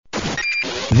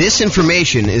This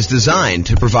information is designed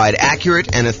to provide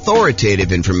accurate and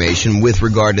authoritative information with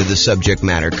regard to the subject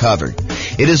matter covered.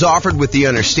 It is offered with the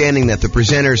understanding that the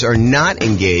presenters are not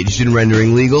engaged in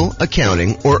rendering legal,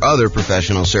 accounting, or other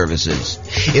professional services.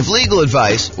 If legal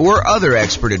advice or other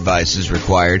expert advice is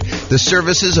required, the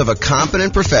services of a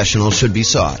competent professional should be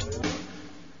sought.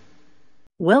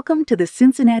 Welcome to the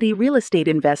Cincinnati Real Estate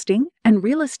Investing and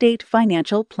Real Estate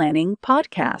Financial Planning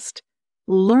Podcast.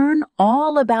 Learn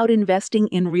all about investing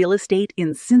in real estate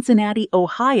in Cincinnati,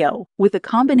 Ohio, with a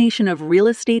combination of real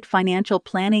estate financial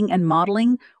planning and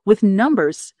modeling with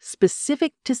numbers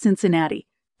specific to Cincinnati,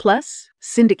 plus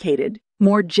syndicated,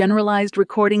 more generalized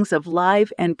recordings of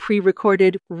live and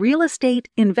pre-recorded real estate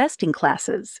investing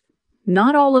classes,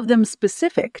 not all of them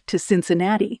specific to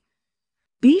Cincinnati.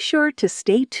 Be sure to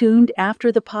stay tuned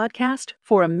after the podcast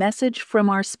for a message from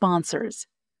our sponsors.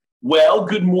 Well,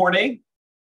 good morning.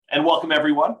 And welcome,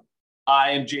 everyone.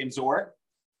 I am James Orr,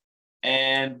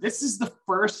 and this is the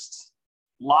first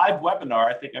live webinar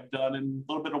I think I've done in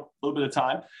a little bit of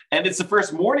time, and it's the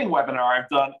first morning webinar I've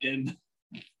done in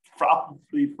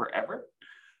probably forever.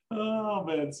 Oh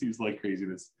man, it seems like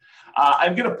craziness.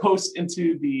 I'm going to post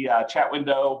into the chat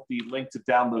window the link to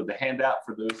download the handout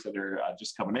for those that are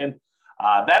just coming in.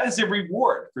 That is a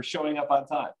reward for showing up on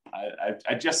time.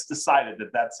 I just decided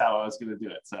that that's how I was going to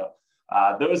do it. So.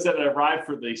 Those that arrived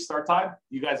for the start time,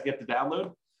 you guys get the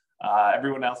download.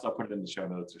 Everyone else, I'll put it in the show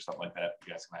notes or something like that.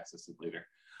 You guys can access it later.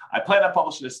 I plan on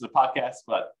publishing this in the podcast,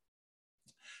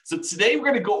 so today we're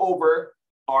going to go over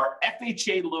our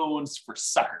FHA loans for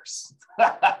suckers.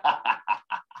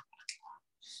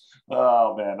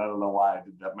 Oh man, I don't know why I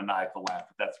did that maniacal laugh,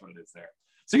 but that's what it is there.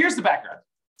 So here's the background.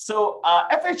 So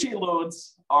FHA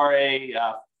loans are a,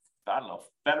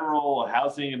 Federal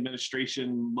Housing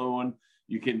Administration loan.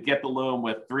 You can get the loan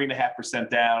with 3.5%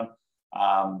 down,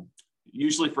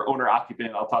 usually for owner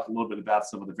occupant. I'll talk a little bit about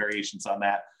some of the variations on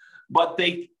that, but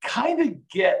they kind of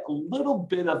get a little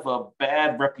bit of a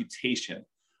bad reputation.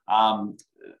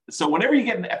 So whenever you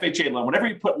get an FHA loan, whenever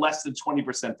you put less than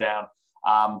 20% down,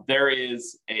 there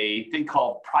is a thing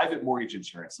called private mortgage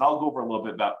insurance. And I'll go over a little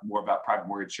bit more about private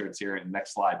mortgage insurance here in the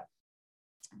next slide.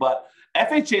 But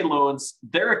FHA loans,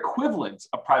 their equivalent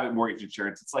of private mortgage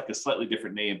insurance, it's like a slightly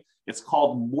different name. It's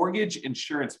called mortgage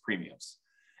insurance premiums.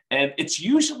 And it's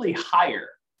usually higher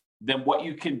than what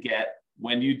you can get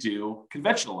when you do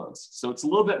conventional loans. So it's a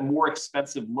little bit more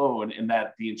expensive loan in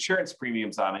that the insurance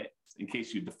premiums on it, in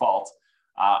case you default,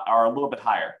 are a little bit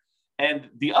higher. And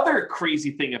the other crazy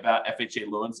thing about FHA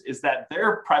loans is that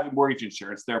their private mortgage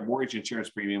insurance, their mortgage insurance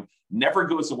premium never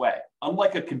goes away.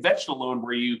 Unlike a conventional loan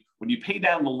where when you pay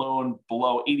down the loan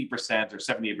below 80% or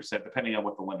 78%, depending on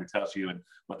what the lender tells you and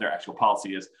what their actual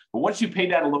policy is. But once you pay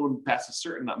down a loan past a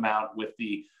certain amount with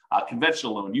the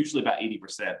conventional loan, usually about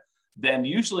 80%, then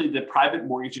usually the private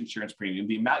mortgage insurance premium,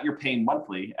 the amount you're paying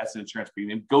monthly as an insurance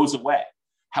premium, goes away.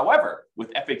 However,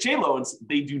 with FHA loans,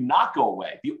 they do not go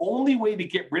away. The only way to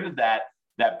get rid of that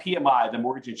PMI, the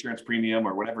mortgage insurance premium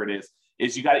or whatever it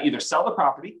is you got to either sell the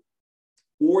property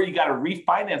or you got to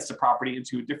refinance the property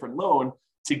into a different loan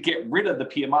to get rid of the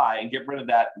PMI and get rid of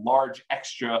that large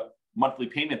extra monthly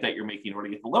payment that you're making in order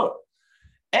to get the loan.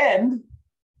 And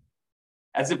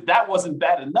as if that wasn't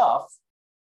bad enough,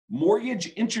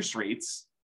 mortgage interest rates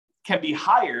can be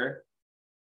higher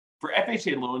for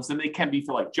FHA loans than they can be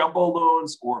for like jumbo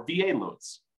loans or VA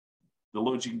loans, the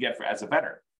loans you can get as a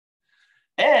veteran.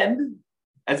 And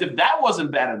as if that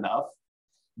wasn't bad enough,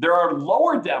 there are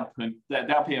lower down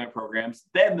payment programs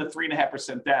than the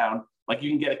 3.5% down. Like you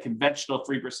can get a conventional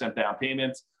 3% down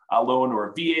payment loan or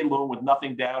a VA loan with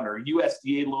nothing down or a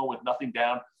USDA loan with nothing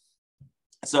down.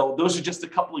 So those are just a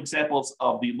couple examples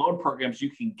of the loan programs you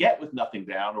can get with nothing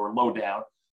down or low down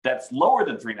that's lower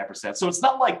than 3.5%. So it's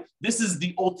not like this is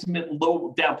the ultimate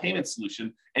low down payment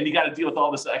solution and you got to deal with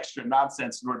all this extra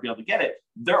nonsense in order to be able to get it.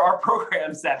 There are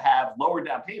programs that have lower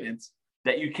down payments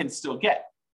that you can still get.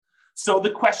 So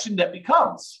the question that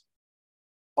becomes,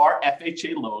 are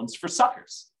FHA loans for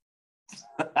suckers?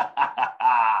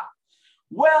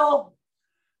 Well,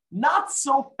 not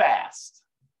so fast.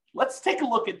 Let's take a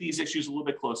look at these issues a little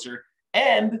bit closer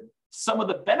and some of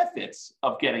the benefits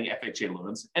of getting FHA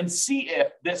loans and see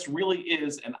if this really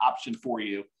is an option for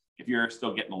you if you're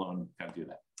still getting a loan, kind of do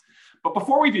that. But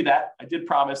before we do that, I did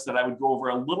promise that I would go over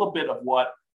a little bit of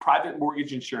what private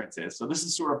mortgage insurance is. So this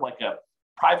is sort of like a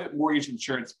private mortgage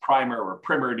insurance primer or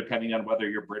primer, depending on whether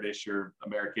you're British or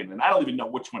American. And I don't even know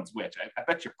which one's which. I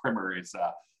bet your primer is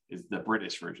the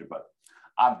British version, but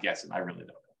I'm guessing. I really don't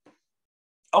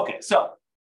know. Okay, so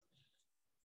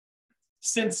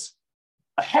since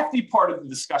a hefty part of the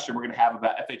discussion we're going to have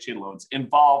about FHA loans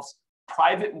involves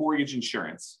private mortgage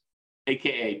insurance,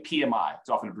 AKA PMI. It's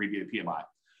often abbreviated PMI.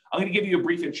 I'm going to give you a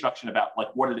brief introduction about like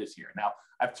what it is here. Now,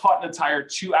 I've taught an entire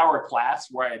 2-hour class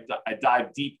where I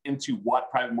dive deep into what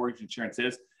private mortgage insurance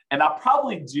is. And I'll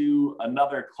probably do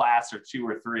another class or 2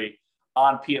 or 3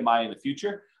 on PMI in the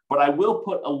future, but I will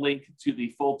put a link to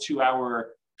the full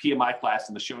 2-hour PMI class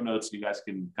in the show notes so you guys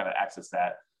can kind of access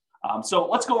that. So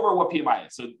let's go over what PMI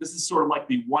is. So this is sort of like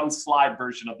the 1-slide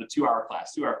version of the 2-hour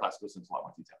class. 2-hour class goes into a lot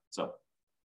more detail.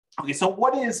 So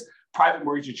what is private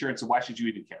mortgage insurance and why should you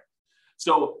even care?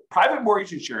 So private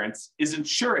mortgage insurance is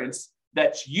insurance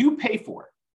that you pay for,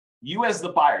 you as the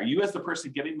buyer, you as the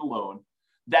person getting the loan,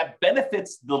 that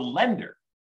benefits the lender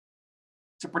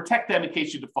to protect them in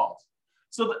case you default.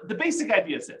 So the basic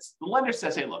idea is this. The lender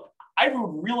says, hey, look, I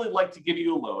would really like to give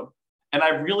you a loan, and I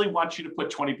really want you to put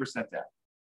 20% down.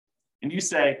 And you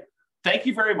say, thank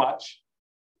you very much,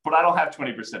 but I don't have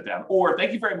 20% down. Or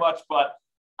thank you very much, but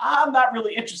I'm not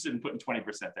really interested in putting 20%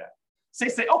 down. So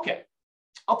they say, okay,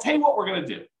 I'll tell you what we're going to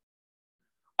do.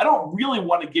 I don't really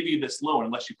want to give you this loan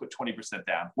unless you put 20%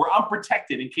 down, where I'm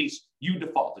protected in case you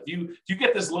default. If you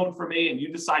get this loan from me and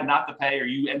you decide not to pay, or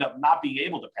you end up not being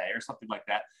able to pay or something like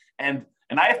that, and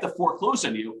I have to foreclose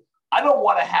on you, I don't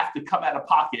want to have to come out of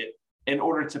pocket in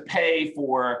order to pay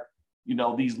for,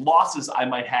 these losses I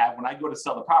might have when I go to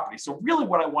sell the property. So really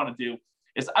what I want to do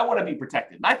is I want to be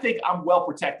protected. And I think I'm well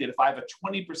protected if I have a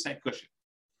 20% cushion.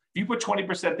 If you put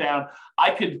 20% down,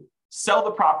 I could sell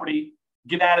the property,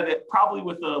 get out of it, probably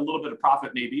with a little bit of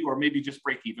profit maybe, or maybe just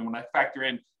break even when I factor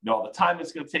in all the time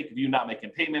it's going to take of you not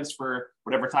making payments for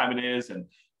whatever time it is, and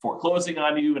foreclosing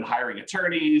on you and hiring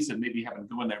attorneys and maybe having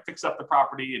to go in there and fix up the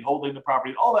property and holding the property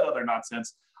and all that other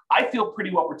nonsense. I feel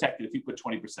pretty well protected if you put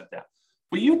 20% down.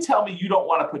 But you tell me you don't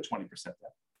want to put 20% down.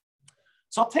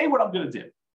 So I'll tell you what I'm going to do.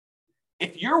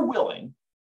 If you're willing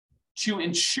to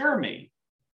insure me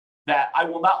that I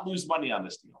will not lose money on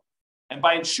this deal, and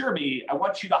by insure me, I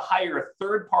want you to hire a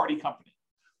third-party company,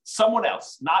 someone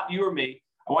else, not you or me.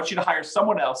 I want you to hire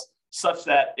someone else such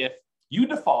that if you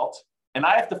default and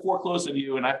I have to foreclose on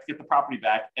you and I have to get the property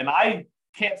back, and I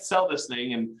can't sell this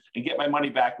thing and get my money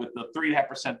back with the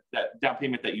 3.5% that down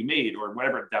payment that you made, or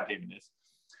whatever down payment is,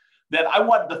 then I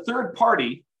want the third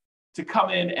party to come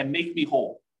in and make me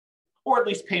whole, or at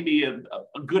least pay me a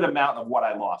good amount of what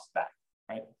I lost back,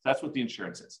 right? So that's what the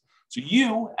insurance is. So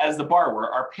you, as the borrower,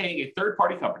 are paying a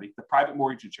third-party company, the private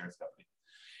mortgage insurance company,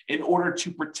 in order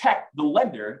to protect the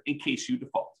lender in case you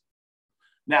default.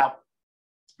 Now,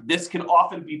 this can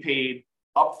often be paid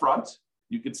upfront.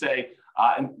 You could say,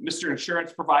 and Mr.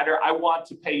 Insurance Provider, I want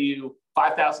to pay you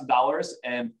 $5,000,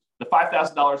 and the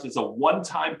 $5,000 is a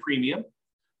one-time premium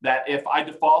that if I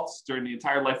default during the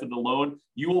entire life of the loan,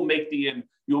 you will make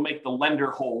the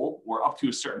lender whole, or up to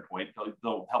a certain point.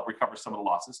 They'll help recover some of the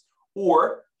losses.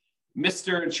 Or,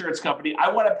 Mr. Insurance Company, I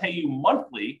want to pay you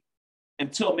monthly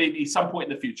until maybe some point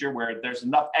in the future where there's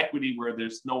enough equity where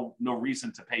there's no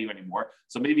reason to pay you anymore.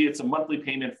 So maybe it's a monthly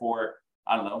payment for,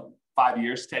 5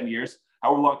 years, 10 years,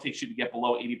 however long it takes you to get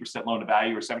below 80% loan to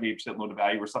value or 78% loan to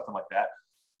value or something like that.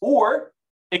 Or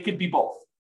it could be both.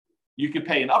 You could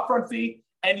pay an upfront fee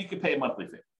and you could pay a monthly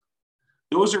fee.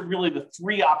 Those are really the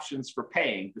 3 options for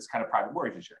paying this kind of private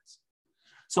mortgage insurance.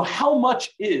 So how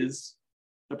much is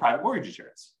the private mortgage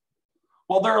insurance?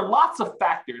 Well, there are lots of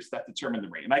factors that determine the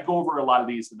rate. And I go over a lot of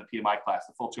these in the PMI class,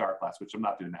 the full 2-hour class, which I'm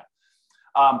not doing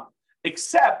now.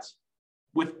 Except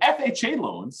with FHA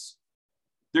loans,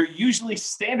 they're usually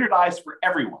standardized for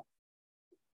everyone.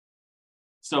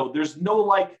 So there's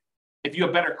no if you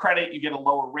have better credit, you get a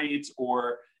lower rate,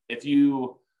 or if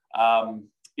you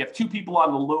have 2 people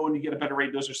on the loan, you get a better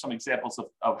rate. Those are some examples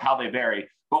of how they vary.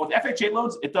 But with FHA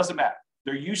loans, it doesn't matter.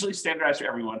 They're usually standardized for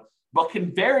everyone, but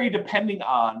can vary depending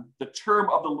on the term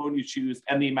of the loan you choose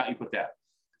and the amount you put down.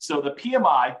 So the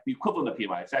PMI, the equivalent of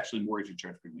PMI, it's actually mortgage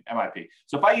insurance premium, MIP.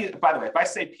 So if I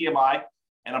say PMI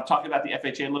and I'm talking about the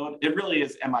FHA loan, it really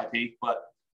is MIP, but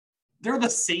they're the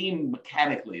same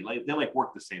mechanically. They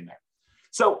work the same there.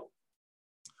 So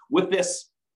with this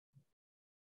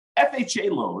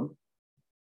FHA loan,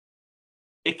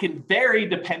 it can vary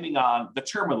depending on the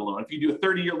term of the loan. If you do a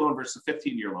 30-year loan versus a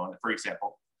 15-year loan, for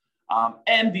example,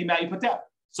 and the amount you put down.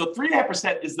 So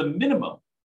 3.5% is the minimum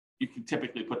you can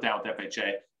typically put down with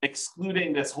FHA,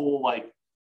 excluding this whole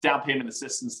down payment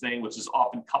assistance thing, which is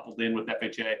often coupled in with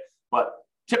FHA. But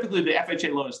typically the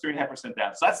FHA loan is 3.5%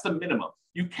 down. So that's the minimum.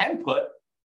 You can put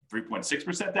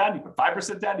 3.6% down, you put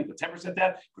 5% down, you put 10%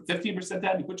 down, you put 15%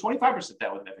 down, you put 25%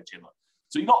 down with an FHA loan.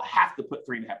 So you don't have to put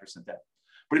 3.5% down.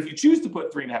 But if you choose to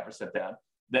put 3.5% down,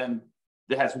 then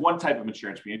it has one type of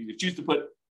insurance premium. If you choose to put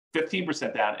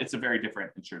 15% down, it's a very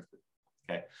different insurance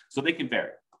premium. Okay, so they can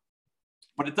vary.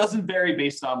 but it doesn't vary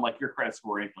based on like your credit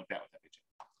score or anything like that with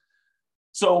FHA.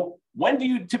 So when do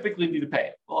you typically need to pay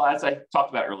it? Well, as I talked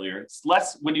about earlier, it's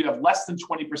less when you have less than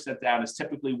 20% down is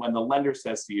typically when the lender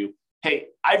says to you, hey,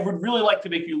 I would really like to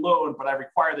make you a loan, but I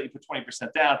require that you put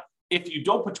 20% down. If you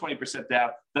don't put 20%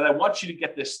 down, then I want you to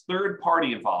get this third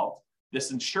party involved,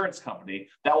 this insurance company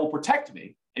that will protect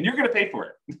me, and you're going to pay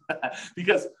for it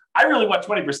because I really want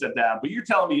 20% down, but you're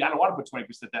telling me I don't want to put 20%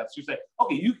 down. So you say,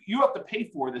 okay, you have to pay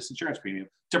for this insurance premium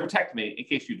to protect me in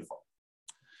case you default.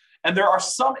 And there are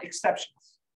some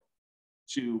exceptions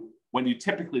to when you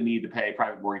typically need to pay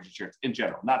private mortgage insurance in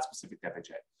general, not specific to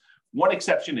FHA. One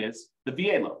exception is the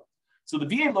VA loan. So the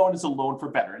VA loan is a loan for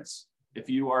veterans. If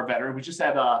you are a veteran, we just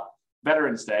had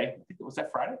Veterans Day. I think it was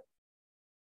that Friday.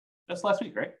 That's last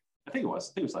week, right? I think it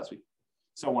was last week.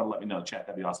 Someone let me know in the chat.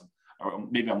 That'd be awesome. Or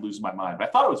maybe I'm losing my mind, but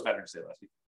I thought it was Veterans Day last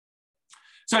week.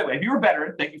 So anyway, if you're a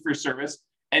veteran, thank you for your service.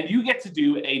 And you get to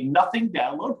do a nothing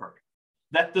down loan program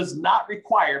that does not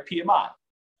require PMI.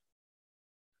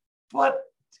 But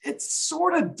it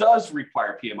sort of does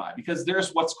require PMI because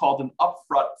there's what's called an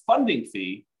upfront funding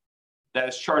fee that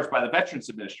is charged by the Veterans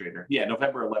Administrator. Yeah,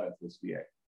 November 11th was VA.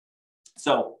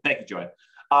 So thank you,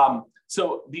 Joanne.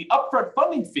 So the upfront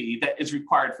funding fee that is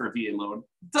required for a VA loan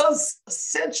does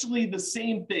essentially the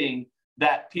same thing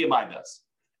that PMI does.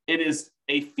 It is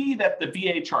a fee that the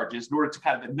VA charges in order to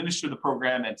kind of administer the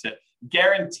program and to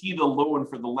guarantee the loan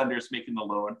for the lenders making the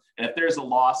loan. And if there's a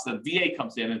loss, then VA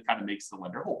comes in and kind of makes the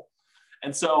lender whole.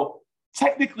 And so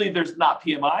technically there's not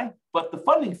PMI, but the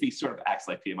funding fee sort of acts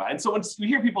like PMI. And so when you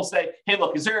hear people say, hey,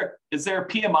 look, is there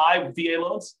PMI with VA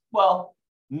loans? Well,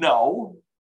 no,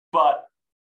 but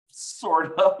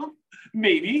sort of,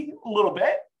 maybe a little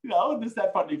bit, there's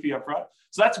that funding fee up front.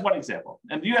 So that's one example.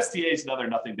 And the USDA is another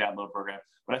nothing down loan program,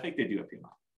 but I think they do have PMI.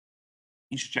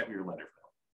 You should check with your lender for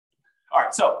that. All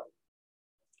right, so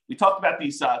we talked about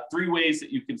these three ways that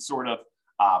you can sort of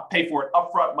pay for it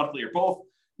upfront, monthly, or both.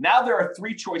 Now there are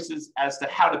three choices as to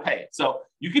how to pay it. So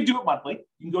you can do it monthly.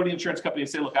 You can go to the insurance company and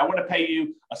say, look, I want to pay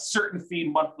you a certain fee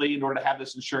monthly in order to have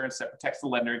this insurance that protects the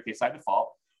lender in case I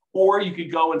default. Or you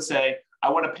could go and say, I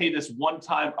want to pay this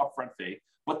one-time upfront fee.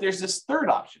 But there's this third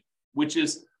option, which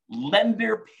is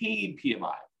lender paid PMI.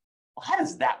 Well, how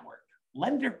does that work?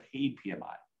 Lender paid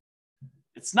PMI.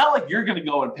 It's not like you're going to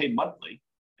go and pay monthly.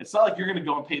 It's not like you're going to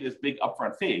go and pay this big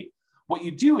upfront fee. What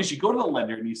you do is you go to the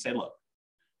lender and you say, look,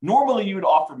 normally you would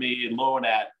offer me a loan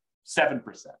at 7%.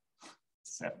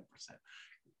 7%.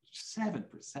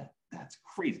 7%. That's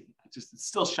crazy. It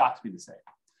still shocks me to say.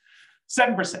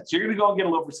 7%. So you're going to go and get a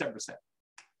loan for 7%.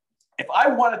 If I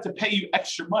wanted to pay you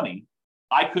extra money,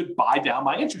 I could buy down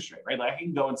my interest rate, right? Like I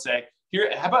can go and say,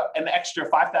 here, how about an extra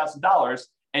 $5,000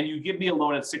 and you give me a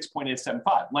loan at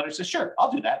 6.875? Lender says, sure,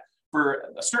 I'll do that for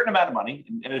a certain amount of money.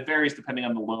 And it varies depending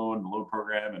on the loan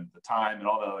program and the time and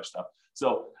all that other stuff.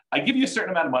 So I give you a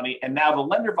certain amount of money. And now the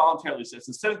lender voluntarily says,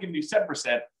 instead of giving you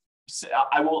 7%,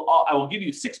 I will give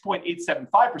you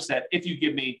 6.875% if you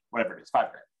give me whatever it is, $5,000.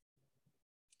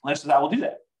 Lender says, I will do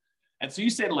that. And so you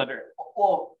say to the lender,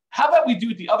 well, how about we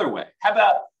do it the other way? How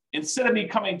about instead of me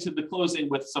coming to the closing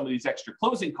with some of these extra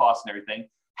closing costs and everything,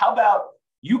 how about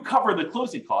you cover the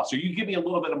closing costs or you give me a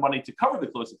little bit of money to cover the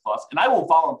closing costs and I will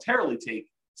voluntarily take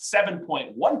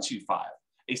 7.125,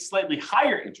 a slightly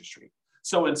higher interest rate.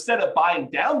 So instead of buying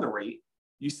down the rate,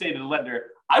 you say to the lender,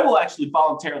 I will actually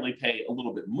voluntarily pay a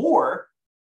little bit more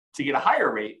to get a higher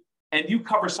rate and you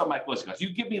cover some of my closing costs.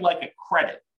 You give me like a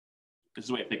credit, is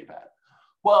the way to think about it.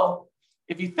 Well,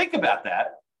 if you think about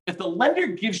that, if the lender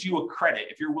gives you a credit,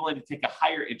 if you're willing to take a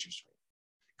higher interest rate,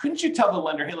 couldn't you tell the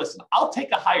lender, hey, listen, I'll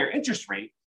take a higher interest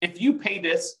rate if you pay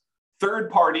this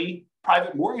third-party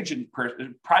private mortgage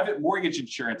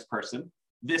insurance person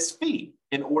this fee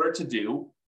in order to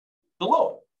do the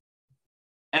loan?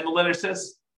 And the lender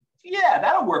says, yeah,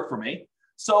 that'll work for me.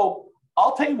 So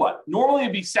I'll tell you what, normally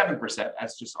it'd be 7%,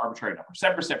 that's just arbitrary number,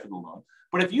 7% for the loan.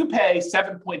 But if you pay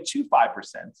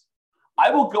 7.25%, I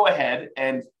will go ahead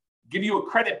and give you a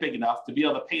credit big enough to be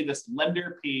able to pay this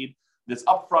lender paid, this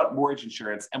upfront mortgage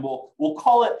insurance, and we'll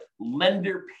call it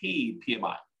lender paid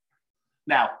PMI.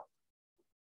 Now,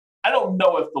 I don't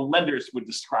know if the lenders would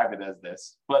describe it as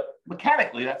this, but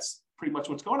mechanically, that's pretty much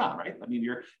what's going on, right? I mean,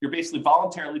 you're basically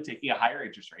voluntarily taking a higher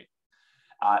interest rate,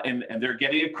 and they're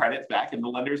getting a credit back, and the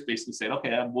lenders basically saying,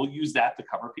 okay, we'll use that to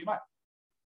cover PMI.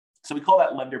 So we call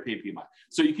that lender paid PMI.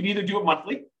 So you can either do it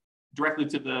monthly, directly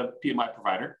to the PMI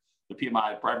provider, the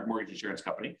PMI private mortgage insurance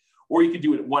company, or you could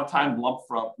do it at one-time lump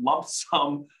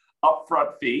sum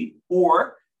upfront fee,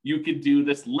 or you could do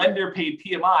this lender paid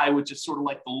PMI, which is sort of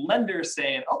like the lender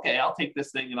saying, okay, I'll take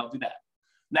this thing and I'll do that.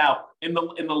 Now, in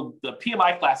the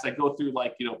PMI class, I go through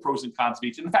like, pros and cons of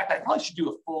each. And in fact, I probably should do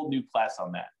a full new class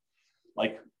on that.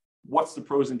 Like, what's the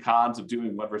pros and cons of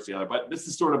doing one versus the other? But this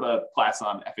is sort of a class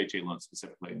on FHA loans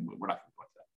specifically, and we're not going to go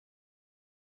into that.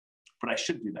 But I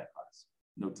should do that class.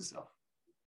 Note to self.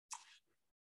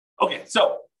 Okay,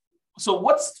 so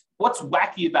what's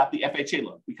wacky about the FHA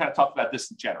loan? We kind of talked about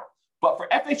this in general. But for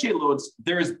FHA loans,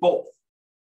 there is both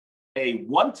a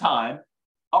one-time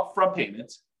upfront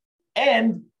payment,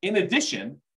 and in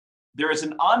addition, there is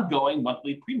an ongoing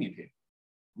monthly premium payment.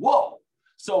 Whoa.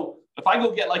 So if I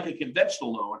go get like a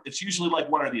conventional loan, it's usually like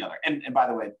one or the other. And by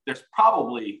the way, there's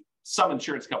probably some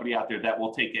insurance company out there that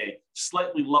will take a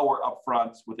slightly lower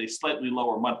upfront with a slightly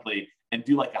lower monthly and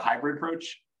do like a hybrid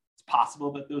approach. It's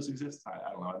possible that those exist.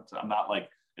 I don't know. I'm not like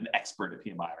an expert at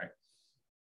PMI, right?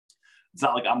 It's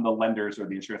not like I'm the lenders or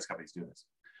the insurance companies doing this.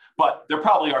 But there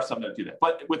probably are some that do that.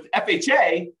 But with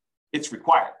FHA, it's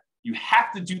required. You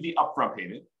have to do the upfront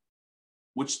payment,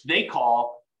 which they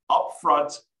call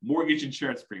upfront mortgage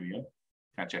insurance premium.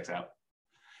 Kind of checks out.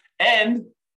 And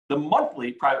the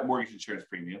monthly private mortgage insurance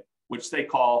premium, which they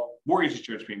call mortgage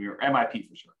insurance premium, or MIP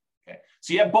for short. Okay.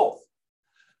 So you have both.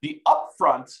 The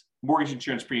upfront mortgage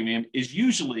insurance premium is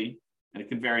usually, and it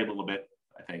can vary a little bit,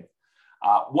 I think,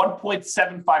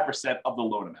 1.75% of the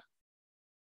loan amount.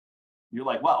 You're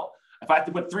like, well, if I have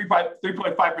to put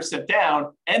 3.5%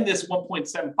 down and this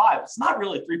 1.75, it's not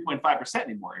really 3.5%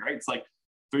 anymore, right? It's like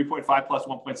 3.5 plus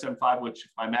 1.75, which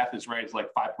if my math is right, is like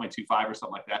 5.25 or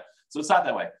something like that. So it's not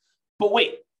that way. But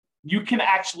wait, you can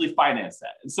actually finance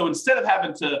that. And so instead of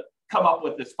having to come up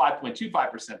with this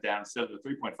 5.25% down instead of the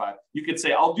 3.5, you could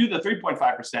say, I'll do the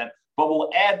 3.5%, but we'll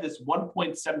add this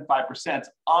 1.75%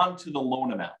 onto the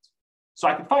loan amount so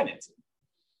I can finance it.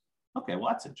 Okay, well,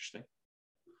 that's interesting.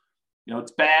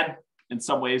 It's bad in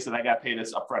some ways that I got paid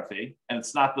this upfront fee, and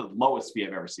it's not the lowest fee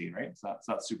I've ever seen, right? It's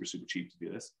not super, super cheap to do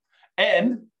this.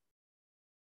 And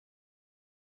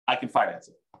I can finance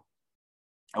it.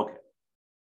 Okay.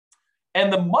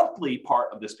 And the monthly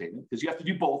part of this payment, because you have to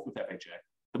do both with FHA,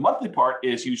 the monthly part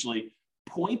is usually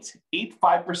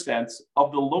 0.85%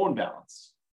 of the loan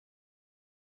balance.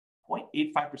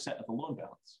 0.85% of the loan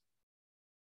balance.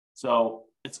 So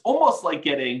it's almost like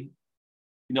getting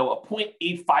a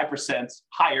 0.85%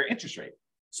 higher interest rate.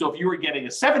 So if you were getting a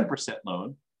 7%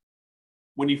 loan,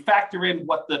 when you factor in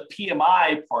what the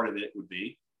PMI part of it would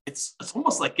be, it's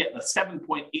almost like getting a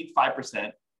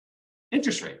 7.85%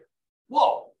 interest rate.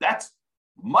 Whoa, that's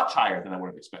much higher than I would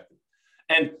have expected.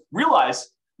 And realize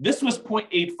this was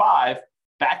 0.85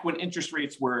 back when interest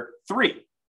rates were 3.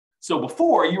 So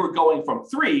before you were going from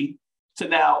 3 to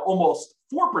now almost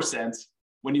 4%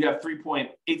 when you have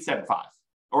 3.875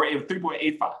 or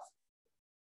 3.85,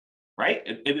 right?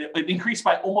 It increased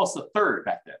by almost a third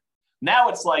back then. Now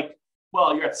it's like,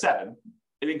 well, you're at 7.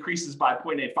 It increases by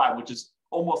 0.85, which is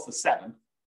almost the 7.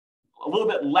 A little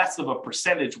bit less of a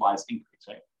percentage-wise increase,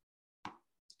 right?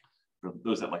 For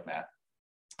those that like math.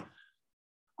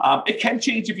 It can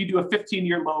change if you do a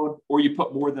 15-year loan or you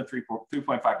put more than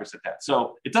 3.5% down.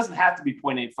 So it doesn't have to be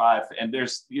 0.85. And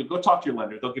go talk to your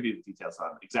lender. They'll give you the details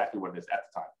on exactly what it is at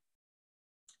the time.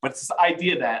 But it's this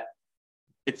idea that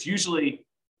it's usually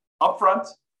upfront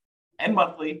and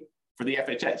monthly for the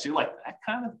FHA. So you're like, that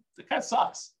kind of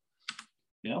sucks.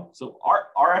 So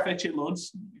our FHA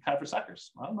loans kind of for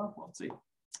suckers. I don't know. We'll see.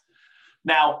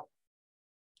 Now,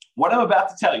 what I'm about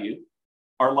to tell you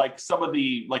are like some of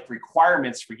the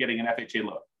requirements for getting an FHA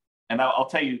loan. And I'll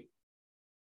tell you,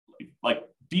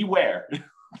 beware.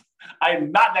 I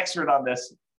am not an expert on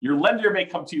this. Your lender may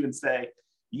come to you and say,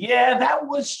 yeah, that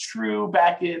was true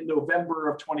back in November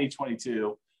of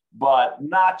 2022, but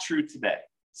not true today.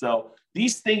 So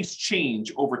these things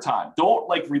change over time. Don't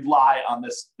rely on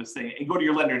this thing and go to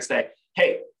your lender and say,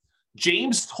 hey,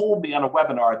 James told me on a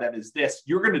webinar that is this.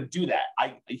 You're going to do that.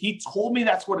 He told me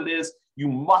that's what it is. You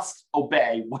must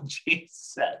obey what James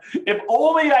said. If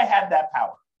only I had that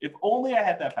power. If only I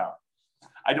had that power.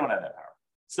 I don't have that power.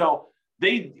 So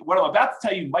what I'm about to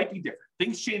tell you might be different.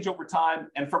 Things change over time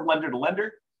and from lender to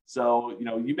lender. So,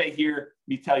 you may hear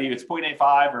me tell you it's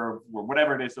 0.85 or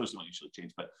whatever it is. Those don't usually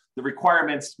change, but the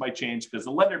requirements might change because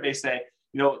the lender may say,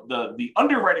 the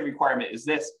underwriting requirement is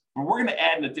this, but we're going to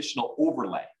add an additional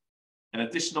overlay, an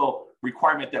additional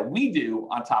requirement that we do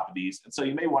on top of these. And so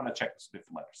you may want to check this with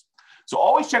different lenders. So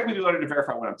always check with your lender to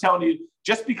verify what I'm telling you.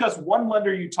 Just because one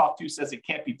lender you talk to says it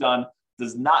can't be done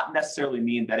does not necessarily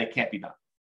mean that it can't be done.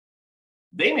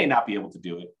 They may not be able to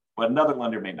do it, but another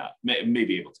lender may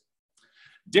be able to.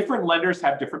 Different lenders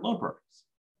have different loan programs.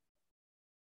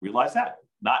 Realize that.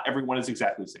 Not everyone is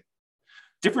exactly the same.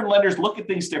 Different lenders look at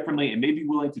things differently and may be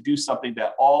willing to do something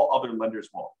that all other lenders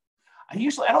won't.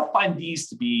 I don't find these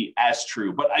to be as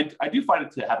true, but I do find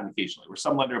it to happen occasionally where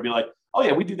some lender will be like, oh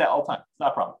yeah, we do that all the time. It's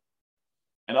not a problem.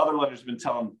 And other lenders have been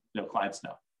telling clients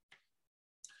no.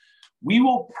 We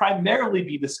will primarily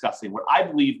be discussing what I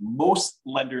believe most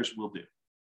lenders will do.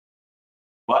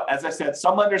 But as I said,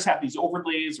 some lenders have these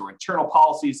overlays or internal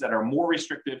policies that are more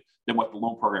restrictive than what the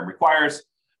loan program requires.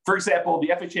 For example, the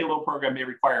FHA loan program may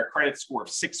require a credit score of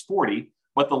 640,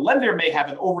 but the lender may have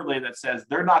an overlay that says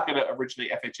they're not going to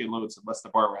originate FHA loans unless the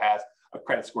borrower has a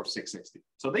credit score of 660.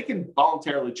 So they can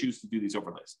voluntarily choose to do these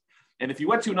overlays. And if you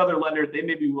went to another lender, they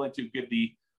may be willing to give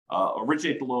the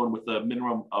originate the loan with a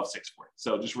minimum of 640.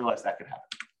 So just realize that could happen.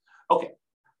 Okay.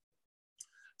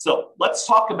 So let's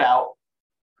talk about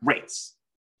rates.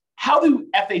 How do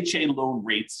FHA loan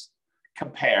rates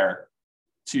compare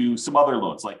to some other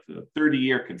loans, like the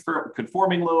 30-year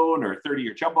conforming loan or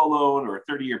 30-year jumbo loan or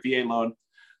 30-year VA loan?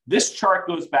 This chart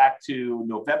goes back to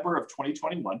November of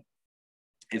 2021.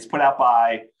 It's put out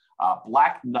by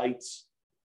Black Knight.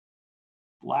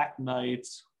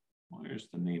 Where's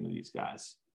the name of these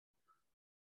guys?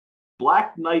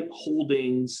 Black Knight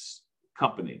Holdings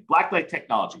Company, Black Knight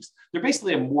Technologies. They're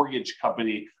basically a mortgage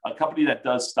company, a company that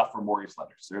does stuff for mortgage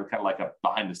lenders. They're kind of like a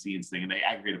behind the scenes thing, and they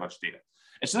aggregate a bunch of data.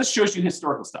 And so this shows you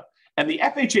historical stuff. And the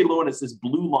FHA loan is this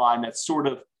blue line that's sort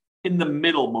of in the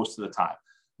middle most of the time.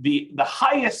 The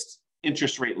highest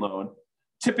interest rate loan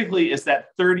typically is that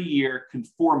 30-year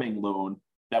conforming loan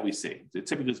that we see. It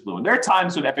typically is blue. And there are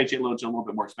times when FHA loans are a little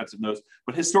bit more expensive than those,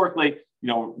 but historically,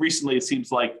 recently it seems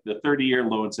like the 30-year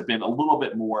loans have been a little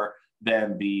bit more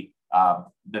than the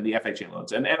FHA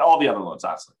loans and all the other loans,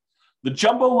 honestly. The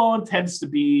jumbo loan tends to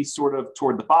be sort of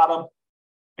toward the bottom.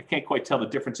 I can't quite tell the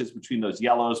differences between those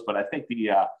yellows, but I think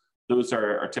those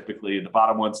are typically the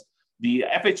bottom ones. The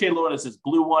FHA loan is this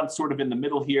blue one, sort of in the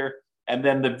middle here. And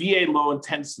then the VA loan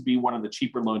tends to be one of the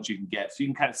cheaper loans you can get. So you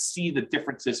can kind of see the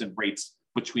differences in rates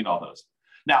between all those.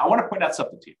 Now, I want to point out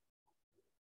something to you.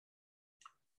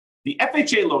 The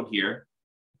FHA loan here,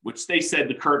 which they said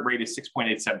the current rate is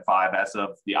 6.875 as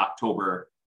of the October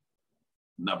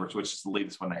numbers, which is the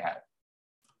latest one they had.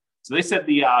 So they said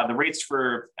the rates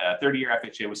for 30-year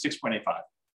FHA was 6.85.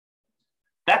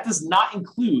 That does not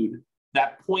include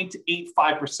that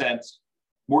 0.85%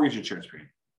 mortgage insurance premium.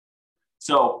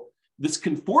 So this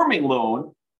conforming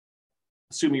loan,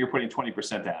 assuming you're putting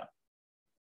 20% down,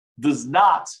 does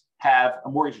not have a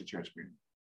mortgage insurance premium.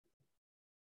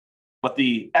 But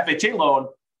the FHA loan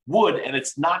would, and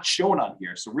it's not shown on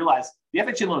here. So realize the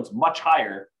FHA loan is much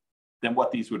higher than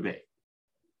what these would be.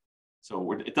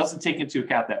 So it doesn't take into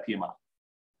account that PMI.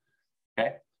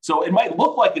 Okay. So it might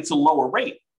look like it's a lower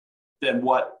rate than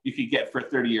what you could get for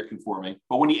 30-year conforming,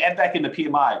 but when you add back in the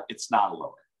PMI, it's not a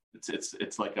lower.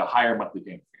 It's like a higher monthly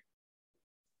payment.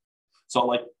 So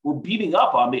like we're beating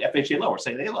up on the FHA loan. We're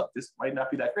saying, hey, look, this might not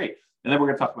be that great. And then we're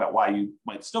going to talk about why you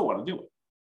might still want to do it.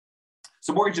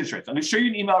 So mortgage insurance. I'm going to show you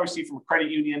an email I received from a credit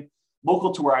union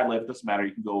local to where I live. Doesn't matter.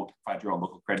 You can go find your own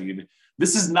local credit union.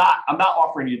 I'm not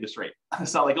offering you this rate.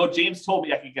 It's not like, oh, James told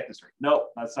me I could get this rate. No,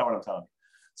 that's not what I'm telling you.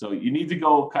 So you need to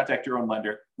go contact your own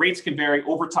lender. Rates can vary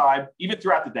over time, even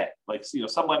throughout the day. Like,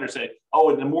 some lenders say, oh,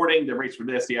 in the morning, the rates were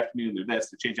this, the afternoon, they're this,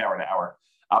 they change hour to hour.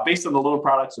 Based on the loan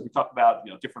products, so if we talk about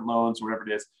different loans or whatever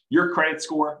it is, your credit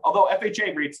score, although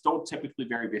FHA rates don't typically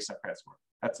vary based on credit score.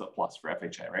 That's a plus for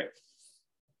FHA, right?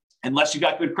 Unless you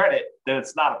got good credit, then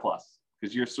it's not a plus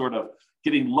because you're sort of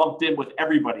getting lumped in with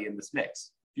everybody in this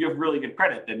mix. If you have really good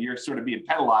credit, then you're sort of being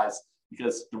penalized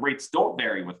because the rates don't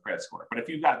vary with credit score. But if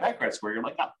you've got a bad credit score, you're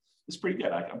like, oh, this is pretty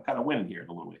good. I'm kind of winning here in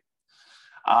a little way.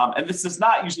 And this does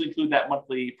not usually include that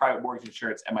monthly private mortgage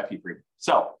insurance MIP premium.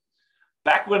 So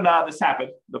back when this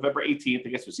happened, November 18th, I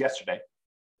guess it was yesterday,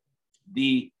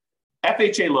 the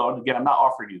FHA loan, again, I'm not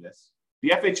offering you this, the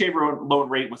FHA loan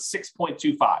rate was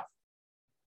 6.25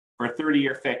 for a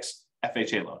 30-year fixed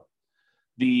FHA loan.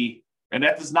 And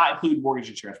that does not include mortgage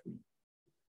insurance premium.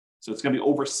 So it's going to be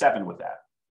over 7 with that.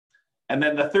 And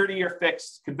then the 30-year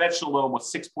fixed conventional loan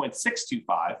was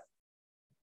 6.625,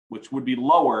 which would be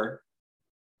lower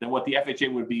than what the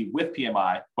FHA would be with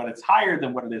PMI, but it's higher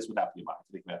than what it is without PMI, if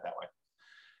you think about it that way.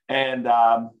 And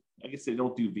I guess they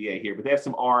don't do VA here, but they have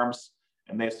some ARMs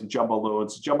and they have some jumbo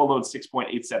loans. Jumbo loan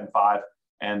 6.875,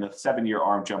 and the 7-year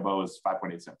ARM jumbo is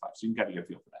 5.875. So you can kind of get a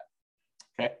feel for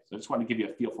that. Okay, so I just want to give you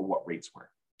a feel for what rates were.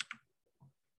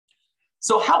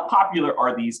 So how popular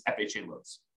are these FHA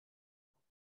loans?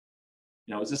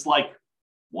 Is this like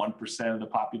 1% of the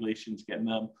population's getting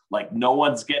them? Like no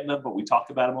one's getting them, but we talk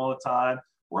about them all the time?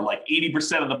 Or like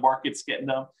 80% of the market's getting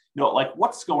them? Like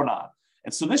what's going on?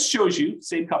 And so this shows you,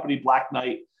 same company, Black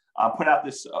Knight, put out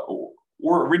this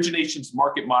or Originations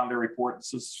Market Monitor report.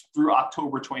 This is through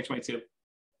October 2022.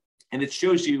 And it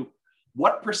shows you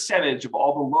what percentage of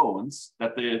all the loans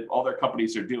that all their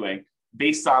companies are doing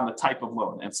based on the type of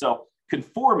loan. And so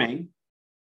conforming,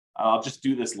 I'll just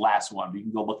do this last one. You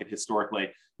can go look at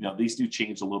historically. These do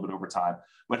change a little bit over time.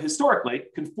 But historically,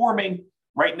 conforming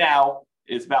right now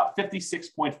is about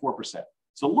 56.4%.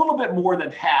 So a little bit more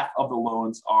than half of the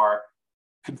loans are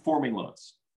conforming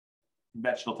loans,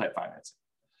 conventional type financing.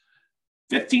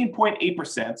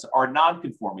 15.8% are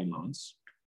non-conforming loans.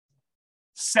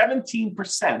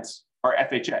 17% are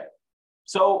FHA.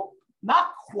 So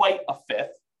not quite a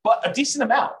fifth, but a decent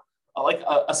amount, like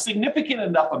a significant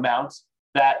enough amount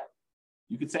that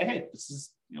you could say, hey, this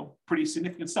is pretty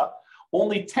significant stuff.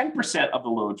 Only 10% of the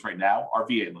loans right now are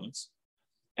VA loans,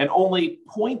 and only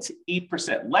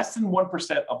 0.8%, less than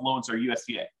 1% of loans are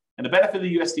USDA. And the benefit of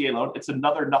the USDA loan, it's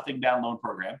another nothing down loan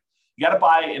program. You got to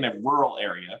buy in a rural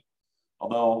area,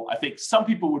 although I think some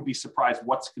people would be surprised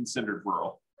what's considered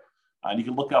rural. And you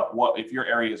can look up if your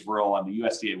area is rural on the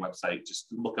USDA website. Just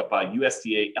look up a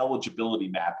USDA eligibility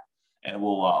map, and it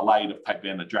will allow you to type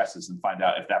in addresses and find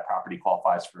out if that property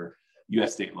qualifies for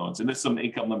USDA loans. And there's some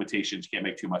income limitations. You can't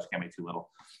make too much, can't make too little.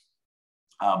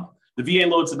 The VA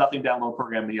loan's a nothing down loan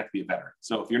program, and you have to be a veteran.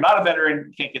 So if you're not a veteran,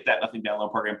 you can't get that nothing down loan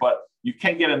program, but you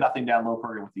can get a nothing down loan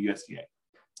program with the USDA.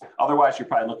 Otherwise, you're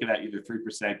probably looking at either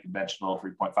 3% conventional,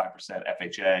 3.5%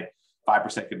 FHA,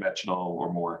 5% conventional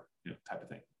or more type of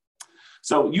thing.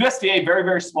 So USDA, very,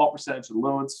 very small percentage of the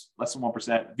loans, less than 1%.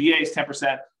 VA is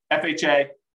 10%. FHA,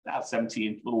 about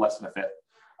 17, a little less than a fifth,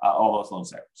 all those loans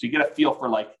there. So you get a feel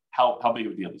for how big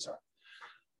of a deal these are.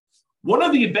 One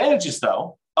of the advantages,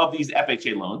 though, of these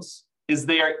FHA loans is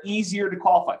they are easier to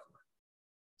qualify for.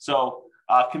 So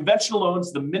conventional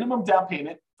loans, the minimum down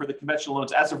payment for the conventional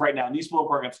loans as of right now, and these loan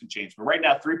programs can change, but right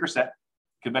now, 3%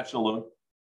 conventional loan.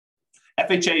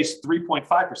 FHA is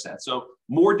 3.5%. So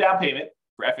more down payment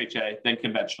for FHA than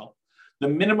conventional. The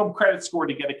minimum credit score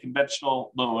to get a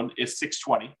conventional loan is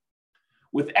 620.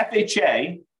 With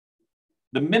FHA,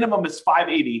 the minimum is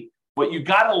 580, but you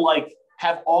got to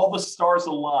have all the stars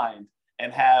aligned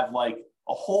and have a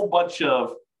whole bunch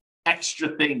of extra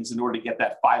things in order to get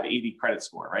that 580 credit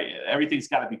score, right? Everything's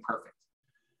got to be perfect.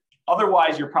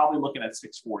 Otherwise, you're probably looking at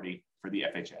 640 for the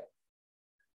FHA.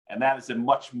 And that is a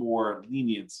much more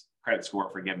lenient credit score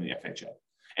for getting the FHA.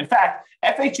 In fact,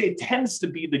 FHA tends to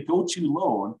be the go-to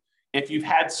loan if you've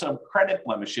had some credit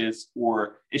blemishes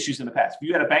or issues in the past. If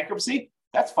you had a bankruptcy,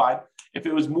 that's fine. If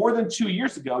it was more than 2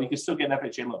 years ago, you can still get an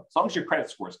FHA loan, as long as your credit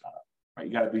score's gone up, right?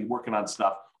 You got to be working on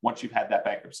stuff once you've had that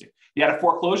bankruptcy. You had a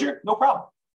foreclosure, no problem.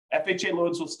 FHA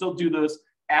loans will still do those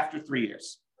after 3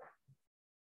 years.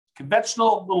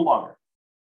 Conventional, a little longer.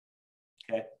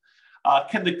 Okay.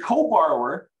 Can the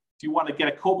co-borrower, if you want to get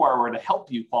a co-borrower to help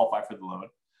you qualify for the loan,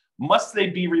 must they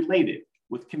be related?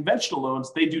 With conventional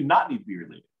loans, they do not need to be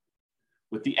related.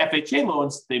 With the FHA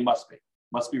loans, they must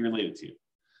be related to you.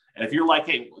 And if you're like,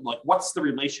 hey, what's the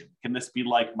relation? Can this be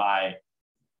like my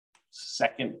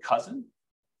second cousin?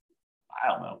 I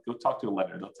don't know. Go talk to a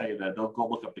lender. They'll tell you that. They'll go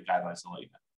look up the guidelines and let you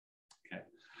know. Okay.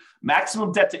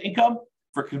 Maximum debt to income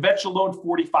for conventional loan,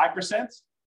 45%.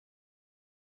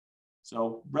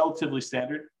 So relatively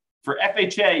standard. For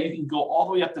FHA, you can go all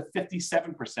the way up to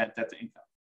 57% debt to income.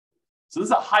 So this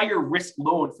is a higher risk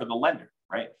loan for the lender,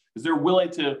 right? Because they're willing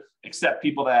to accept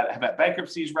people that have had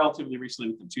bankruptcies relatively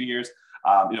recently, within 2 years,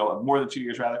 more than 2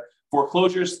 years rather.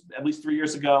 Foreclosures, at least 3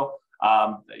 years ago,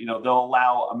 they'll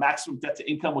allow a maximum debt to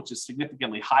income, which is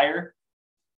significantly higher.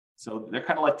 So they're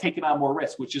kind of like taking on more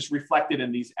risk, which is reflected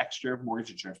in these extra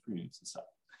mortgage insurance premiums and stuff.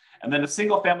 And then a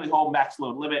single family home max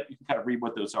loan limit, you can kind of read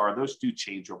what those are. Those do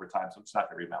change over time, so I'm just not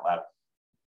going to read them out loud.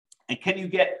 And can you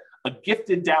get a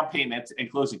gifted down payment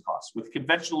and closing costs? With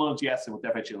conventional loans, yes, and with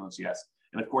FHA loans, yes.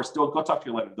 And of course, go talk to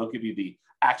your lender. They'll give you the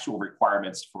actual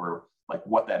requirements for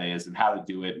what that is and how to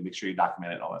do it, and make sure you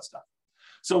document it and all that stuff.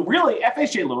 So really,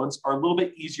 FHA loans are a little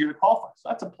bit easier to qualify. So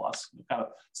that's a plus.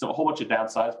 So a whole bunch of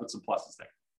downsides, but some pluses there.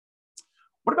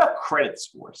 What about credit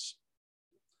scores?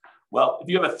 Well, if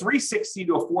you have a 360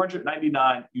 to a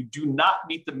 499, you do not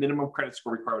meet the minimum credit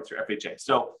score requirements for FHA.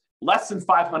 So less than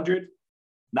 500,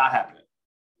 not happening.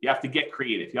 You have to get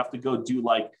creative. You have to go do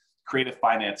creative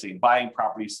financing, buying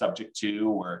properties subject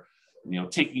to, or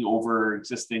taking over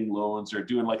existing loans, or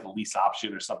doing a lease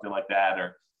option or something like that,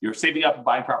 or you're saving up and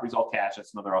buying properties all cash.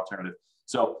 That's another alternative.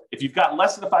 So if you've got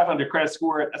less than a 500 credit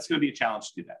score, that's going to be a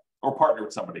challenge to do that, or partner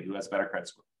with somebody who has a better credit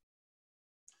score.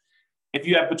 If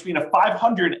you have between a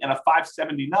 500 and a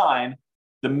 579,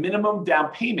 the minimum down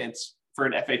payments for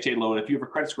an FHA loan, if you have a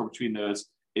credit score between those,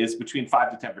 is between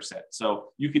 5 to 10%. So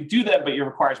you can do that, but it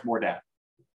requires more down.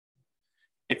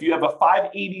 If you have a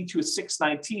 580 to a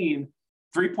 619,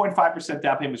 3.5%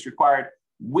 down payment is required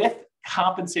with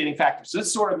compensating factors. So this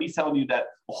is sort of me telling you that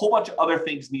a whole bunch of other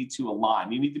things need to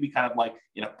align. You need to be kind of like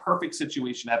in a perfect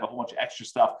situation, have a whole bunch of extra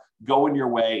stuff going your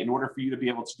way in order for you to be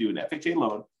able to do an FHA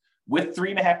loan with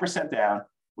 3.5% down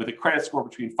with a credit score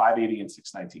between 580 and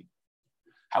 619.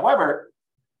 However,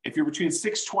 if you're between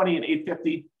 620 and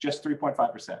 850, just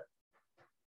 3.5%.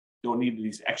 Don't need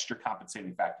these extra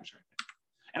compensating factors or anything.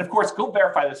 And of course, go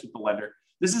verify this with the lender.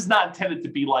 This is not intended to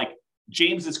be like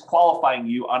James is qualifying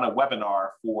you on a webinar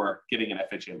for getting an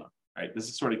FHA loan, right? This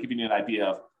is sort of giving you an idea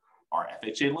of, are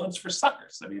FHA loans for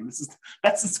suckers? I mean,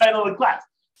 that's the title of the class.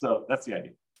 So that's the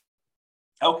idea.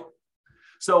 Okay.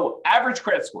 So average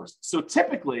credit scores. So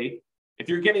typically, if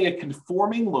you're getting a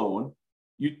conforming loan,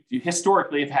 you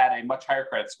historically have had a much higher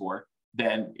credit score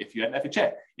than if you had an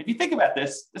FHA. If you think about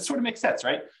this, this sort of makes sense,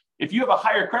 right? If you have a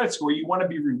higher credit score, you want to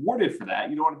be rewarded for that.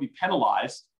 You don't want to be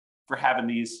penalized for having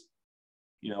these,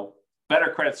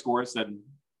 better credit scores than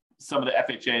some of the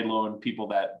FHA loan people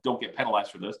that don't get penalized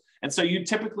for those. And so you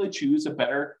typically choose a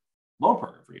better loan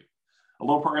program for you, a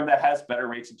loan program that has better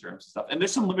rates and terms and stuff. And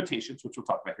there's some limitations, which we'll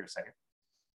talk about here in a second.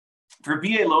 For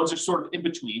VA loans, they're sort of in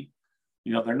between.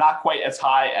 They're not quite as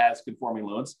high as conforming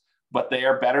loans, but they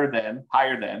are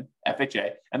higher than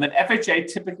FHA. And then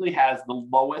FHA typically has the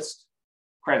lowest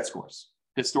credit scores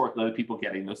historically of people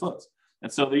getting those loans. And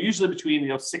so they're usually between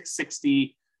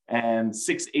 660 and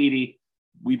 680.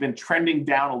 We've been trending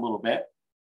down a little bit,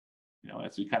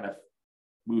 as we kind of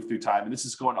move through time. And this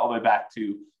is going all the way back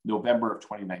to November of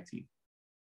 2019.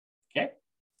 Okay.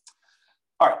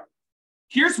 All right.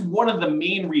 Here's one of the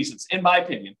main reasons, in my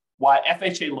opinion, why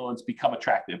FHA loans become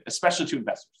attractive, especially to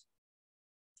investors.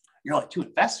 You're like, to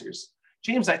investors?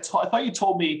 James, I thought you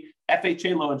told me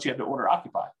FHA loans you have to owner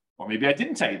occupy. Or maybe I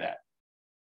didn't tell you that.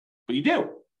 But you do.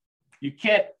 You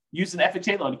can't use an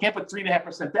FHA loan. You can't put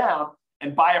 3.5% down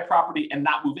and buy a property and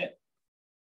not move in.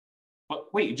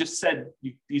 But wait, you just said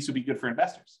these would be good for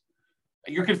investors.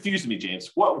 You're confusing me,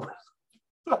 James. What?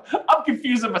 I'm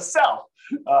confusing myself.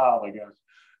 Oh my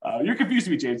gosh. You're confusing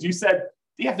me, James. You said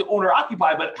you have to owner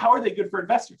occupy, but how are they good for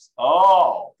investors?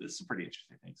 Oh, this is pretty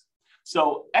interesting things.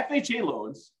 So FHA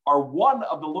loans are one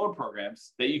of the loan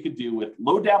programs that you could do with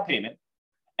low down payment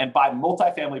and buy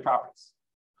multifamily properties.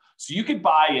 So you could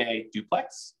buy a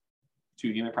duplex,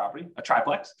 2-unit property, a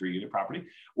triplex, 3-unit property,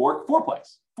 or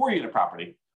fourplex, 4-unit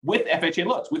property with FHA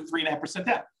loans with 3.5%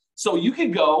 down. So you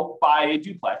can go buy a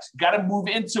duplex, got to move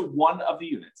into one of the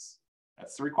units.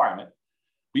 That's the requirement.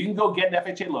 But you can go get an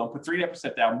FHA loan, put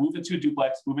 3.5% down, move into a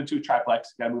duplex, move into a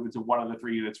triplex, got to move into one of the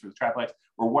 3 units for the triplex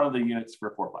or one of the units for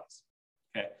a fourplex.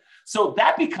 Okay. So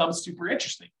that becomes super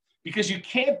interesting because you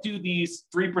can't do these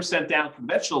 3% down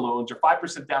conventional loans or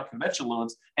 5% down conventional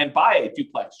loans and buy a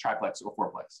duplex, triplex, or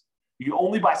fourplex. You can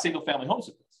only buy single family homes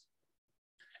with this.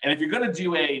 And if you're going to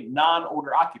do a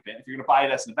non-owner occupant, if you're going to buy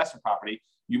it as an investment property,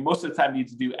 you most of the time need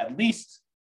to do at least,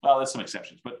 well, there's some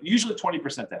exceptions, but usually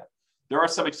 20% down. There are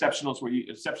some exceptional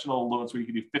loans where you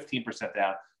can do 15%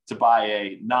 down to buy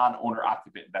a non-owner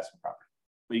occupant investment property.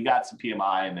 But you got some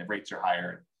PMI and the rates are higher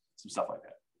and some stuff like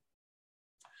that.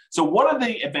 So one of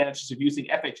the advantages of using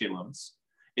FHA loans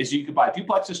is you could buy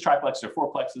duplexes, triplexes, or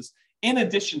fourplexes in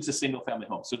addition to single family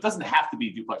homes. So it doesn't have to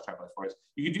be duplex, triplex, fourplex.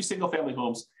 You can do single family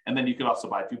homes, and then you can also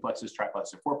buy duplexes,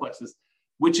 triplexes, or fourplexes,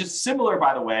 which is similar,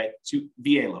 by the way, to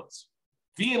VA loans.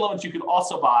 VA loans, you can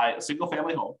also buy a single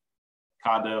family home,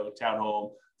 condo,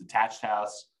 townhome, detached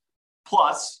house.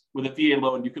 Plus, with a VA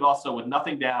loan, you could also, with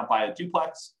nothing down, buy a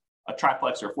duplex, a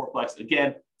triplex, or a fourplex.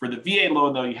 Again, for the VA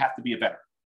loan, though, you have to be a veteran.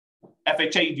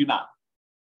 FHA, you do not.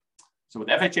 So with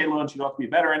FHA loans, you don't have to be a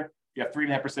veteran. You have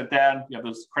 3.5% down. You have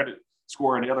those credit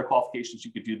score and the other qualifications.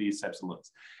 You could do these types of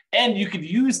loans. And you could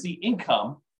use the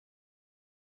income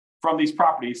from these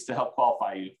properties to help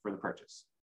qualify you for the purchase.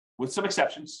 With some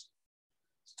exceptions.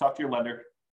 So talk to your lender.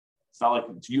 It's not like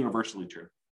it's universally true.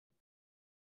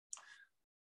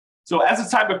 So as the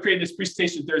time of creating this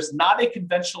presentation, there's not a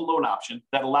conventional loan option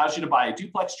that allows you to buy a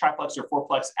duplex, triplex, or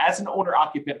fourplex as an owner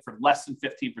occupant for less than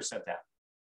 15% down.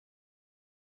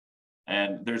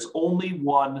 And there's only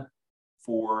one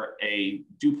for a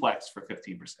duplex for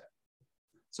 15%.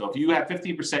 So if you have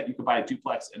 15%, you can buy a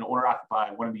duplex and owner occupy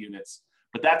one of the units,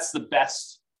 but that's the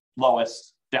best,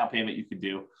 lowest down payment you can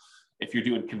do if you're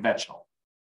doing conventional.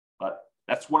 But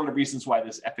that's one of the reasons why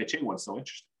this FHA one's so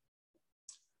interesting.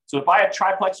 So to buy a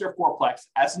triplex or a fourplex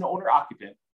as an owner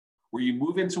occupant, where you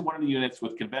move into one of the units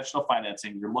with conventional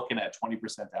financing, you're looking at 20%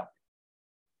 down payment.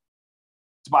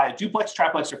 To buy a duplex,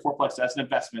 triplex, or fourplex as an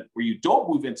investment where you don't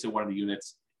move into one of the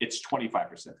units, it's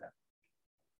 25% down,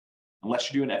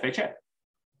 unless you're doing FHA.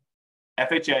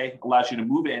 FHA allows you to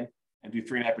move in and do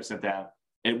 3.5% down.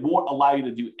 It won't allow you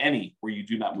to do any where you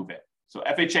do not move in. So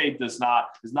FHA is not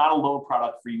a loan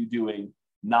product for you doing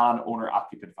non-owner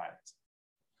occupant financing.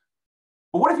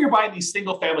 But what if you're buying these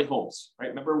single family homes, right?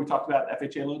 Remember we talked about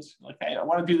FHA loans? Like, hey, I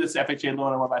want to do this FHA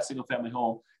loan. I want to buy a single family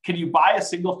home. Can you buy a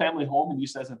single family home and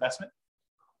use it as an investment?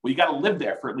 Well, you got to live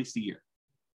there for at least a year.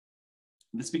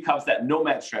 And this becomes that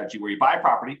nomad strategy where you buy a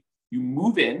property, you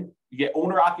move in, you get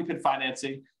owner-occupant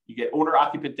financing, you get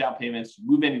owner-occupant down payments, you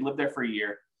move in, you live there for a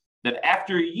year. Then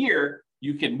after a year,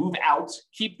 you can move out,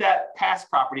 keep that past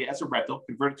property as a rental,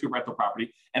 convert it to a rental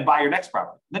property, and buy your next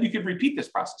property. And then you could repeat this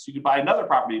process. You could buy another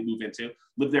property to move into,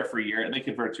 live there for a year, and then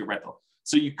convert it to a rental.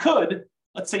 So you could,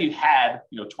 let's say you had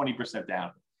 20%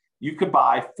 down. You could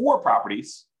buy 4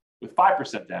 properties with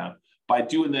 5% down by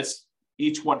doing this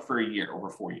each one for a year over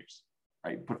 4 years.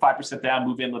 Right? Put 5% down,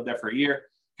 move in, live there for a year,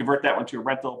 convert that one to a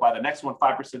rental, buy the next one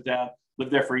 5% down,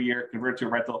 live there for a year, convert it to a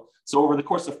rental. So over the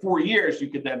course of 4 years, you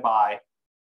could then buy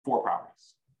 4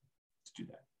 properties. Let's do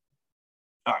that.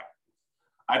 All right.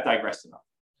 I've digressed enough.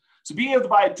 So being able to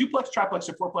buy a duplex, triplex,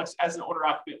 or fourplex as an owner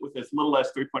occupant with as little as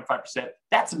 3.5%,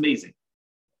 that's amazing.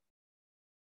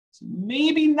 So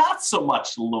maybe not so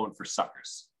much a loan for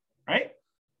suckers, right?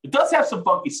 It does have some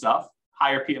funky stuff,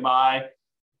 higher PMI,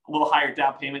 a little higher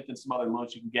down payment than some other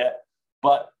loans you can get.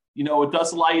 But, it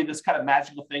does allow you this kind of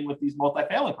magical thing with these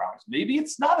multifamily properties. Maybe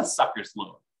it's not a sucker's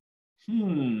loan.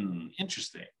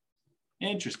 Interesting.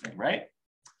 Interesting, right?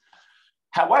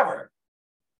 However,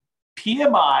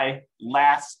 PMI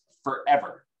lasts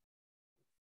forever.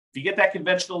 If you get that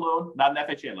conventional loan, not an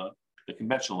FHA loan, the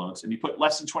conventional loans, and you put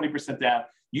less than 20% down,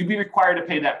 you'd be required to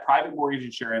pay that private mortgage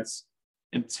insurance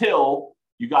until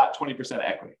you got 20%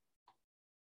 equity.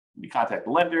 You contact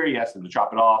the lender, you ask them to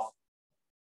drop it off.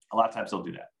 A lot of times they'll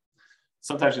do that.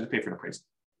 Sometimes you have to pay for an appraisal.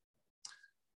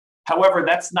 However,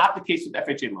 that's not the case with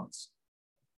FHA loans.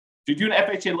 If you do an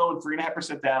FHA loan,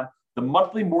 3.5% down, the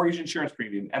monthly mortgage insurance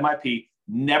premium, MIP,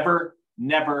 never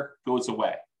goes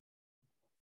away.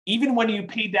 Even when you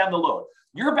pay down the loan,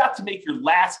 you're about to make your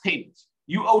last payment.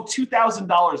 You owe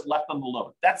 $2,000 left on the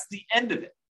loan. That's the end of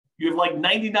it. You have like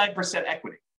 99%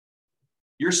 equity.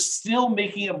 You're still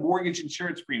making a mortgage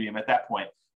insurance premium at that point,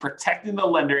 protecting the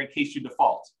lender in case you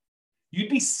default. You'd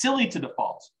be silly to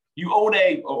default. You own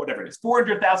whatever it is,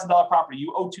 $400,000 property,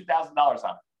 you owe $2,000 on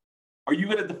it. Are you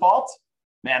going to default?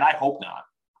 Man, I hope not.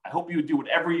 I hope you would do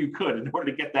whatever you could in order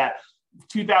to get that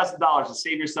 $2,000 to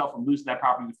save yourself from losing that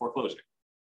property to foreclosure.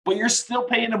 But you're still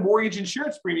paying a mortgage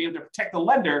insurance premium to protect the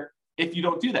lender if you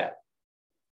don't do that.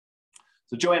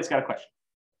 So Joanne's got a question.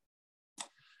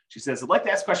 She says, I'd like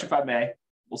to ask a question if I may.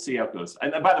 We'll see how it goes.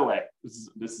 And by the way, this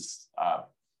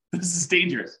is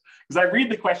dangerous because I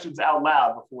read the questions out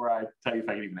loud before I tell you if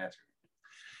I can even answer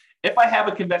it. If I have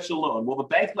a conventional loan, will the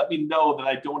bank let me know that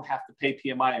I don't have to pay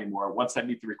PMI anymore once I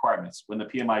meet the requirements when the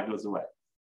PMI goes away?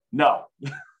 No.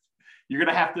 You're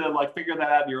going to have to figure that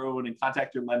out on your own and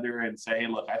contact your lender and say, hey,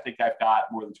 look, I think I've got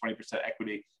more than 20%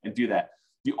 equity and do that.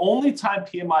 The only time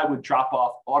PMI would drop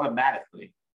off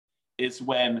automatically is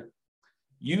when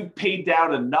you paid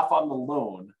down enough on the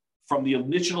loan from the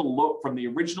original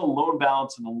loan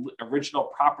balance and the original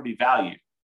property value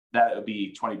that it would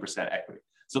be 20% equity.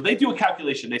 So they do a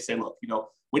calculation. They say, look,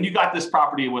 when you got this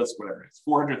property, it was whatever, it's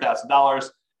 $400,000,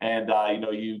 and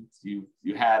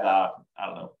you had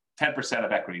 10%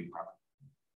 of equity in the property.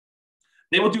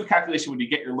 They will do a calculation when you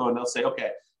get your loan. They'll say,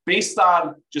 okay, based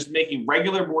on just making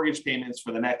regular mortgage payments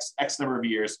for the next X number of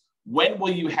years, when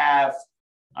will you have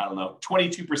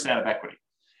 22% of equity?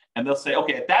 And they'll say,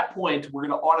 okay, at that point, we're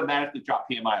going to automatically drop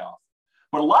PMI off.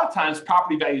 But a lot of times,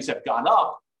 property values have gone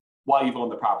up while you've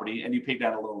owned the property, and you paid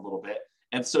down a little bit.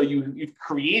 And so you've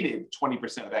created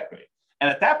 20% of equity. And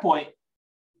at that point,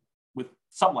 with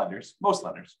some lenders, most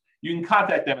lenders, you can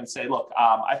contact them and say, look,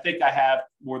 I think I have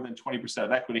more than 20%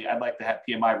 of equity. I'd like to have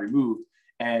PMI removed.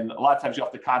 And a lot of times you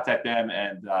have to contact them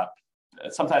and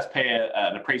sometimes pay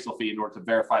an appraisal fee in order to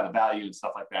verify the value and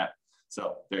stuff like that.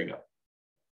 So there you go.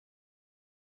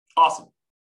 Awesome.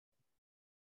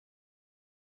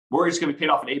 Mortgage is going to be paid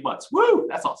off in 8 months. Woo!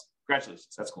 That's awesome.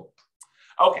 Congratulations. That's cool.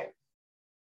 Okay.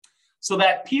 So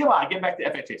that PMI, getting back to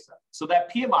FHA stuff. So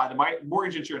that PMI, the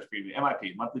mortgage insurance premium,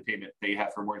 MIP, monthly payment that you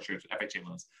have for mortgage insurance with FHA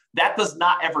loans, that does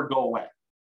not ever go away,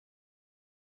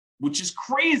 which is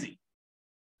crazy.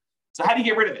 So how do you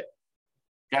get rid of it?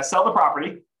 You got to sell the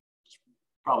property.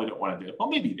 Probably don't want to do it. Well,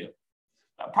 maybe you do.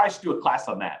 Probably should do a class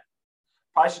on that.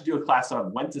 Probably should do a class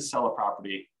on when to sell a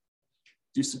property,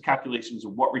 do some calculations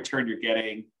of what return you're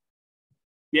getting.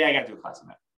 Yeah, I got to do a class on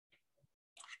that.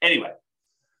 Anyway,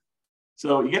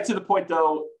 so you get to the point,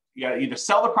 though, you got to either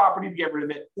sell the property to get rid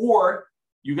of it, or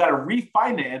you got to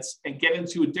refinance and get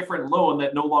into a different loan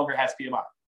that no longer has PMI.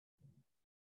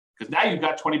 Because now you've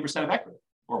got 20% of equity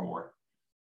or more.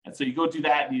 And so you go do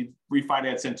that and you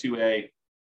refinance into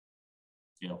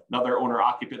another owner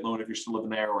occupant loan if you're still living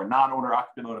there, or a non-owner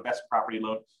occupant loan, investment property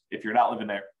loan if you're not living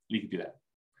there, you can do that.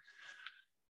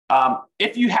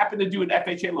 If you happen to do an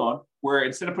FHA loan where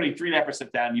instead of putting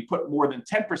 3.5% down, you put more than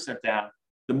 10% down,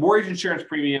 the mortgage insurance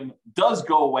premium does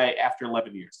go away after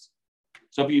 11 years.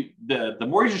 So if the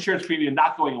mortgage insurance premium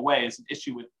not going away is an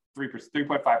issue with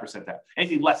 3.5% down,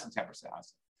 anything less than 10%,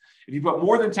 honestly. If you put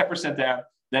more than 10% down,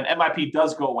 then MIP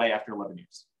does go away after 11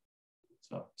 years.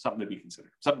 So something to consider.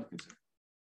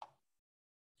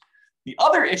 The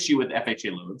other issue with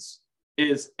FHA loans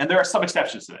is, and there are some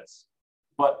exceptions to this,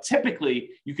 but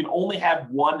typically you can only have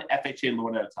one FHA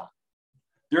loan at a time.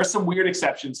 There are some weird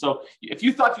exceptions. So if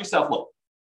you thought to yourself, look,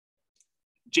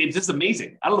 James, this is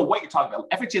amazing. I don't know what you're talking about.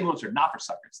 FHA loans are not for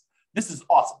suckers. This is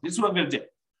awesome. This is what I'm going to do.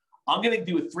 I'm going to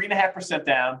do a 3.5%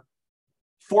 down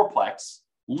fourplex,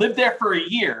 live there for a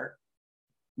year,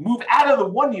 move out of the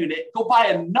one unit, go buy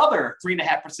another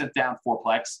 3.5% down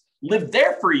fourplex, live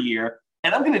there for a year,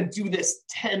 and I'm going to do this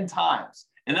 10 times.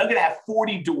 And I'm going to have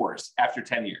 40 doors after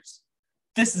 10 years.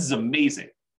 This is amazing.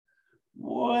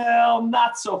 Well,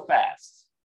 not so fast.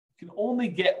 You can only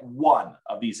get one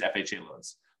of these FHA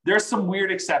loans. There's some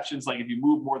weird exceptions, like if you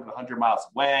move more than 100 miles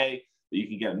away, that you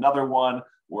can get another one.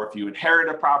 Or if you inherit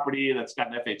a property that's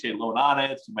got an FHA loan on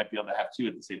it, you might be able to have two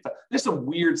at the same time. There's some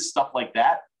weird stuff like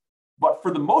that. But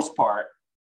for the most part,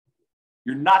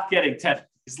 you're not getting 10 of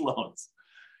these loans.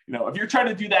 If you're trying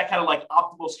to do that kind of like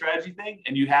optimal strategy thing,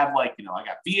 and you have like, I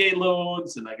got VA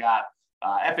loans and I got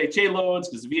FHA loans,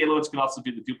 because the VA loans can also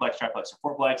be the duplex, triplex,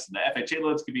 or fourplex, and the FHA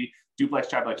loans can be duplex,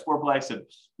 triplex, fourplex. And,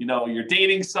 you're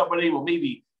dating somebody, well,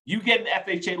 maybe you get an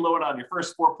FHA loan on your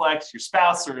first fourplex, your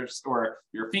spouse or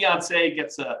your fiance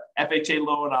gets a FHA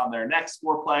loan on their next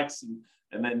fourplex,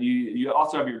 and then you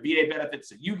also have your VA benefits.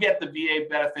 So you get the VA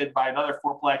benefit by another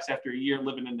fourplex after a year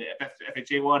living in the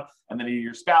FHA one, and then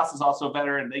your spouse is also a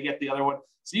veteran and they get the other one.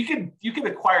 So you can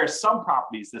acquire some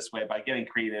properties this way by getting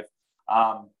creative,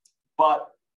 but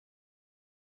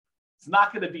it's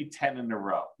not going to be 10 in a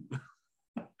row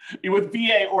with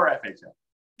VA or FHA.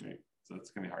 Right? So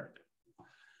it's going to be hard to do.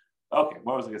 Okay,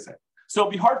 what was I going to say? So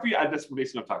it'd be hard for you. That's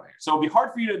basically what I'm talking here. So it'd be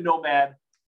hard for you to nomad,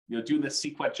 doing this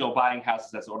sequential buying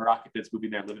houses as owner occupants, moving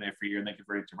there, living there for a year, and then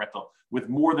converting to rental with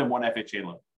more than one FHA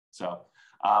loan. So,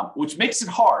 which makes it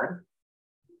hard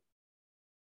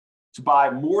to buy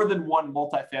more than one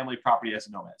multifamily property as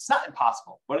a nomad. It's not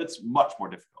impossible, but it's much more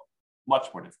difficult. Much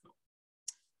more difficult.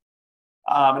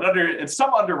 And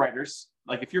some underwriters,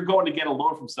 like if you're going to get a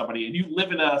loan from somebody and you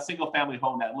live in a single family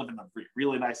home that live in a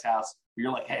really nice house,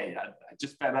 you're like, hey, I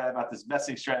just found out about this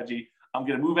investing strategy. I'm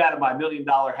going to move out of my $1 million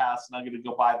house and I'm going to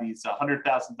go buy these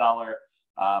 $100,000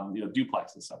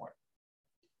 duplexes somewhere.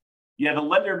 Yeah, the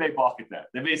lender may balk at that.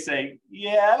 They may say,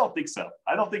 yeah, I don't think so.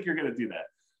 I don't think you're going to do that.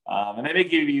 And they may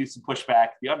give you some pushback.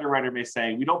 The underwriter may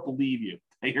say, we don't believe you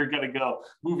that you're going to go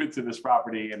move into this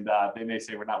property. And they may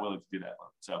say, we're not willing to do that loan.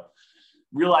 So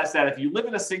realize that if you live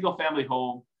in a single family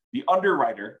home, the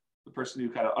underwriter, the person who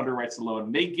kind of underwrites the loan,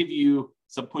 may give you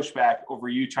some pushback over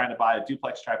you trying to buy a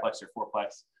duplex, triplex, or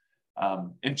fourplex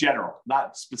in general,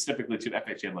 not specifically to an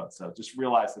FHA loan. So just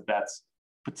realize that that's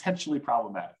potentially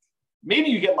problematic. Maybe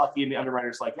you get lucky and the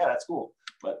underwriter's like, yeah, that's cool.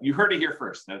 But you heard it here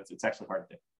first. It's actually hard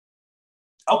to do.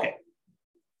 Okay.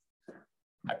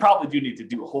 I probably do need to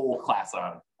do a whole class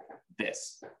on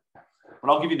this, but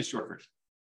I'll give you the short version.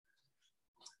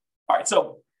 All right,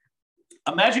 so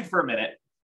imagine for a minute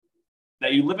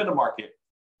that you live in a market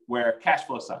where cash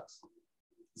flow sucks.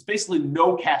 There's basically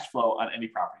no cash flow on any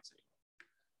properties.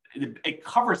 It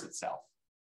covers itself,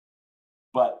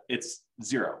 but it's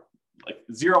zero, like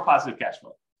zero positive cash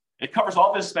flow. It covers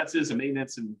all the expenses and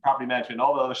maintenance and property management,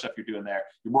 all the other stuff you're doing there,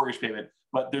 your mortgage payment,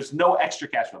 but there's no extra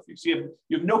cash flow for you. So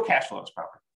you have no cash flow on this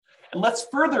property. And let's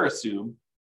further assume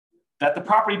that the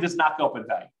property does not go up in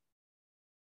value.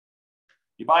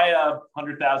 You buy a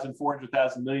 $100,000, $400,000,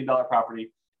 $1 million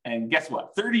property, and guess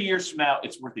what? 30 years from now,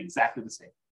 it's worth exactly the same.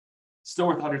 Still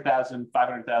worth $100,000,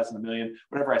 $500,000, $1 million,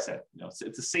 whatever I said. It's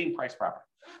the same price property.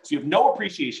 So you have no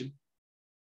appreciation,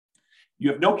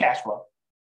 you have no cash flow,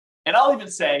 and I'll even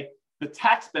say the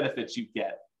tax benefits you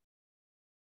get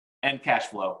and cash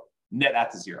flow net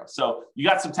out to zero. So you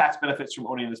got some tax benefits from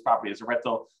owning this property as a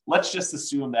rental. Let's just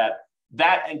assume that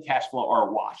and cash flow are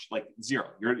a wash, like zero.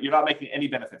 You're not making any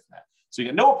benefit from that. So you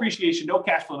get no appreciation, no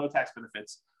cash flow, no tax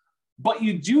benefits, but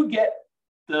you do get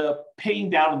the paying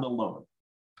down on the loan.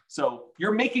 So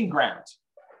you're making ground.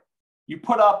 You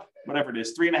put up whatever it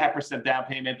is, 3.5% down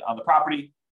payment on the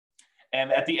property,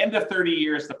 And at the end of 30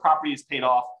 years, the property is paid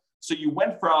off. So you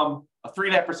went from a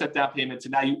 3.5% down payment to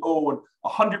now you own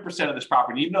 100% of this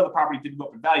property. Even though the property didn't go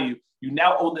up in value, you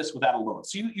now own this without a loan.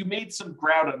 So you made some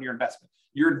ground on your investment.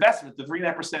 Your investment, the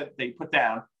 3.5% they put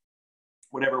down,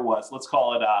 whatever it was, let's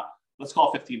call it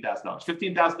 $15,000.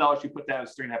 $15,000 you put down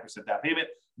is 3.5% down payment.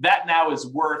 That now is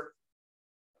worth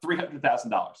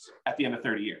 $300,000 at the end of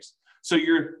 30 years. So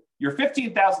your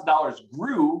 $15,000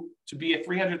 grew to be a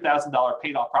 $300,000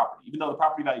 paid off property, even though the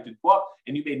property value didn't go up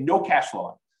and you made no cash flow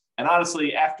on it. And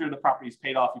honestly, after the property is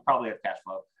paid off, you probably have cash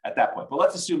flow at that point. But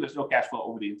let's assume there's no cash flow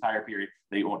over the entire period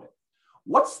that you own it.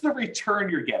 What's the return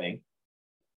you're getting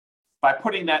by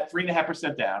putting that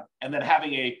 3.5% down and then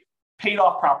having a paid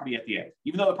off property at the end,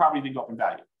 even though the property didn't go up in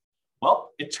value?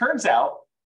 Well, it turns out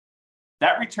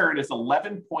that return is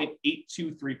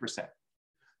 11.823%.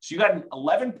 So you got an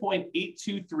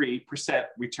 11.823%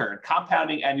 return,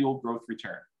 compounding annual growth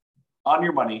return on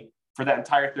your money for that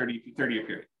entire 30-year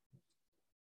period.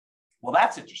 Well,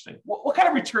 that's interesting. What kind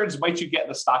of returns might you get in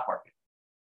the stock market?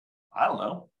 I don't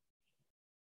know.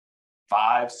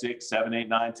 5, 6, 7, 8,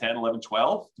 9, 10, 11,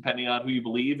 12, depending on who you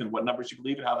believe and what numbers you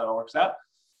believe and how that all works out.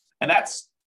 And that's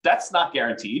not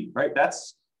guaranteed, right?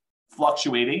 That's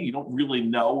fluctuating. You don't really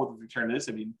know what the return is.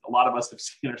 I mean, a lot of us have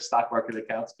seen our stock market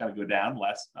accounts kind of go down the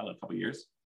last, I don't know, couple of years.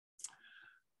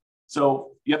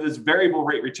 So you have this variable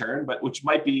rate return, but which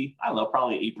might be, I don't know,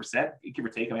 probably 8%, give or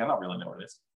take. I mean, I don't really know what it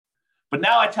is. But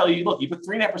now I tell you, look, you put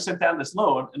 3.5% down this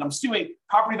loan, and I'm assuming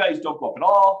property values don't go up at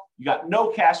all. You got no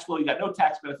cash flow. You got no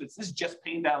tax benefits. This is just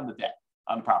paying down the debt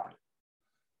on the property.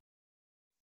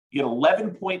 You get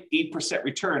 11.8%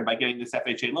 return by getting this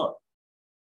FHA loan.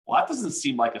 Well, that doesn't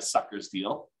seem like a sucker's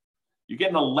deal. You're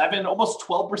getting 11, almost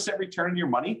 12% return on your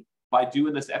money by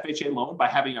doing this FHA loan, by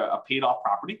having a paid off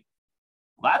property.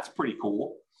 Well, that's pretty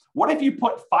cool. What if you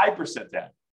put 5%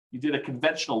 down? You did a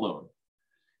conventional loan.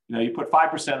 You know, you put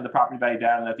 5% of the property value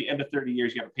down, and at the end of 30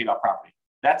 years, you have a paid off property.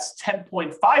 That's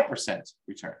 10.5%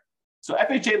 return. So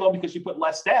FHA loan, because you put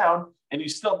less down and you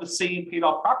still have the same paid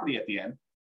off property at the end,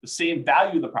 the same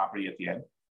value of the property at the end,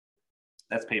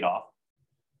 that's paid off.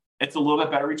 It's a little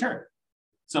bit better return.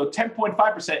 So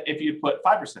 10.5% if you put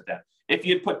 5% down. If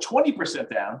you put 20%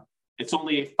 down, it's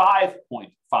only a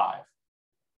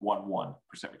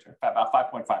 5.511% return, about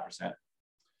 5.5%.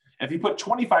 If you put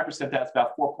 25% down, it's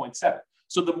about 4.7.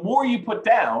 So the more you put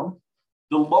down,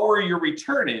 the lower your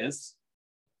return is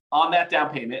on that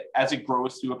down payment as it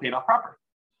grows to a paid off property.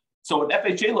 So an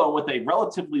FHA loan with a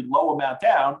relatively low amount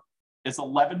down is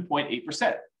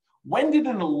 11.8%. When did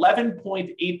an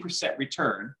 11.8%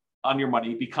 return on your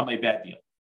money become a bad deal?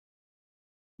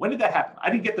 When did that happen?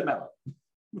 I didn't get the memo.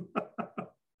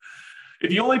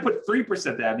 If you only put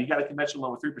 3% down, you got a conventional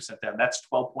loan with 3% down, that's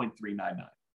 12.399.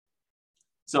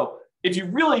 So if you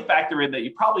really factor in that,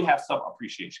 you probably have some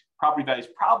appreciation. Property values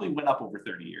probably went up over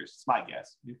 30 years. It's my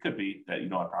guess. It could be that you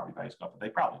don't have property values go up, but they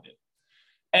probably did.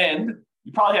 And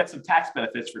you probably had some tax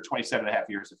benefits for 27 and a half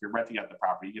years. If you're renting out the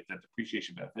property, you get that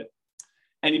depreciation benefit.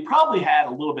 And you probably had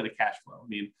a little bit of cash flow. I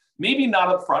mean, maybe not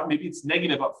up front, maybe it's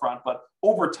negative up front, but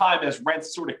over time as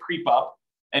rents sort of creep up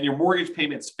and your mortgage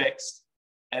payment's fixed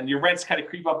and your rents kind of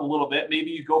creep up a little bit, maybe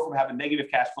you go from having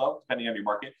negative cash flow, depending on your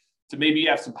market, to maybe you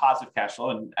have some positive cash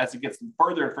flow. And as it gets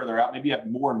further and further out, maybe you have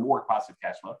more and more positive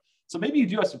cash flow. So maybe you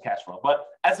do have some cash flow, but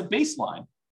as a baseline,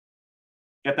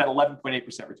 get that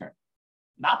 11.8% return.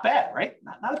 Not bad, right?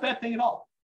 Not a bad thing at all.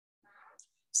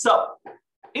 So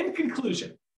in conclusion,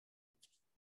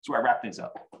 that's where I wrap things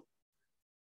up.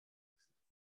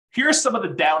 Here are some of the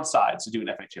downsides to doing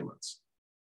FHA loans.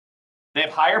 They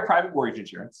have higher private mortgage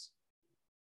insurance.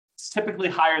 It's typically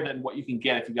higher than what you can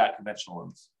get if you got conventional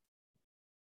loans.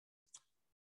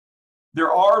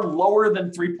 There are lower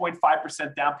than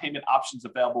 3.5% down payment options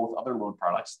available with other loan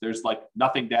products. There's like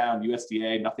nothing down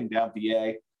USDA, nothing down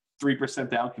VA, 3%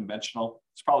 down conventional.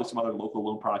 There's probably some other local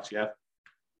loan products you have.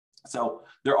 So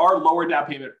there are lower down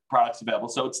payment products available.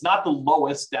 So it's not the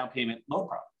lowest down payment loan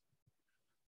product.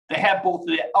 They have both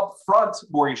the upfront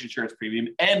mortgage insurance premium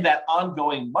and that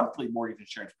ongoing monthly mortgage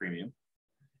insurance premium.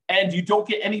 And you don't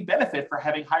get any benefit for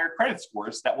having higher credit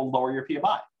scores that will lower your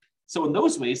PMI. So in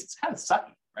those ways, it's kind of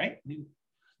sucky, right? I mean,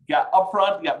 you got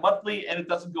upfront, you got monthly, and it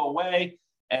doesn't go away.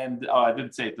 And I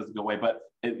didn't say it doesn't go away, but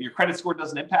your credit score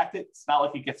doesn't impact it. It's not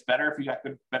like it gets better if you got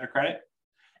better credit.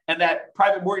 And that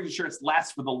private mortgage insurance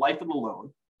lasts for the life of the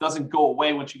loan, doesn't go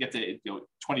away once you get to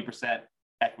 20%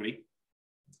 equity.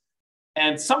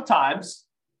 And sometimes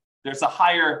there's a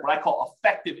higher, what I call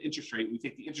effective interest rate. We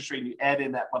take the interest rate and you add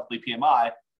in that monthly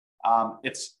PMI.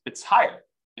 It's higher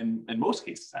in most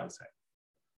cases, I would say.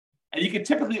 And you can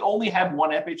typically only have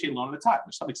one FHA loan at a time.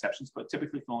 There's some exceptions, but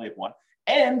typically you can only have one.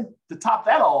 And to top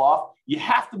that all off, you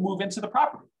have to move into the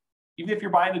property. Even if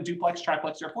you're buying a duplex,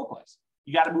 triplex, or a fourplex,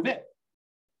 you got to move in.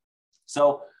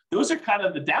 So those are kind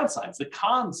of the downsides, the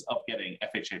cons of getting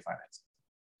FHA financing.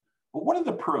 But what are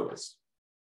the pros?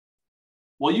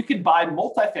 Well, you can buy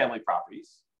multifamily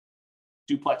properties,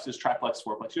 duplexes, triplex,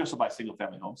 fourplex. You also buy single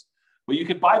family homes, but you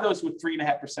can buy those with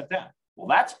 3.5% down. Well,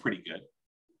 that's pretty good.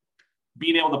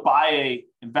 Being able to buy a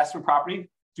investment property,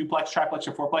 duplex, triplex,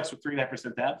 or fourplex with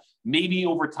 3.5% down. Maybe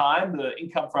over time, the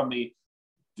income from the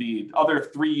other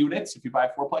 3 units, if you buy a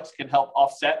fourplex, can help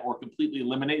offset or completely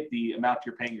eliminate the amount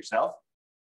you're paying yourself.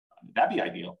 That'd be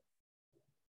ideal.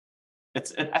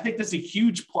 I think this is a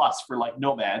huge plus for like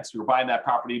nomads who are buying that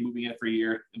property, moving in for a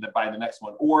year, and then buying the next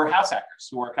one, or house hackers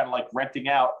who are kind of like renting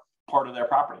out part of their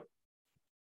property.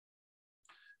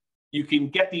 You can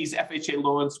get these FHA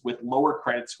loans with lower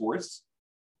credit scores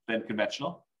than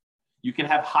conventional. You can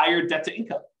have higher debt to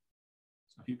income.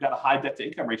 So if you've got a high debt to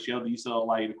income ratio, these will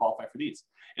allow you to qualify for these.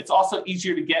 It's also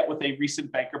easier to get with a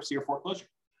recent bankruptcy or foreclosure.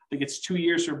 I think it's 2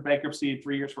 years for bankruptcy and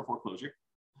 3 years for foreclosure.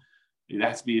 It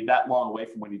has to be that long away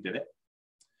from when you did it.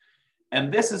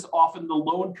 And this is often the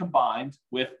loan combined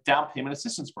with down payment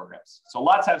assistance programs. So a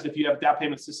lot of times if you have down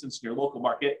payment assistance in your local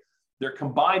market, they're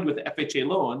combined with FHA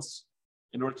loans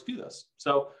in order to do this.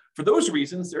 So for those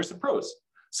reasons, there's some pros.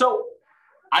 So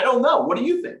I don't know. What do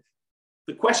you think?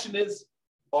 The question is,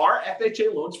 are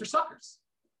FHA loans for suckers?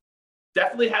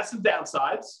 Definitely has some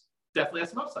downsides, definitely has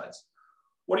some upsides.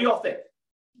 What do you all think?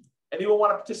 Anyone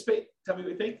want to participate? Tell me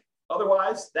what you think.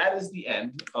 Otherwise, that is the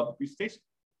end of the presentation.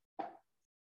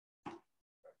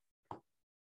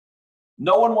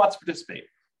 No one wants to participate.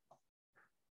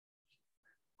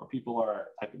 Or people are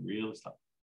typing real stuff.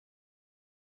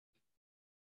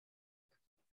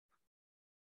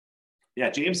 Yeah,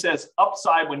 James says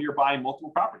upside when you're buying multiple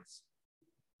properties.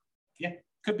 Yeah,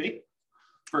 could be.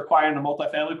 For acquiring the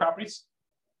multifamily properties.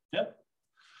 Yeah,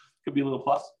 could be a little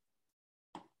plus.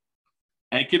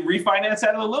 And you can refinance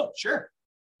out of the loan. Sure.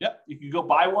 Yep, you can go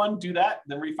buy one, do that,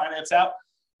 then refinance out.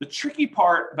 The tricky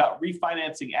part about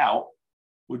refinancing out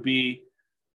would be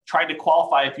trying to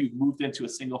qualify if you've moved into a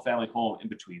single family home in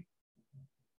between.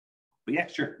 But yeah,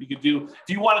 sure. You could do, if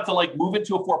you wanted to like move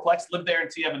into a fourplex, live there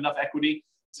until you have enough equity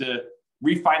to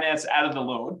refinance out of the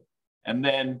loan and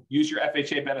then use your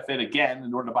FHA benefit again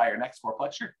in order to buy your next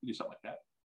fourplex, sure, you do something like that.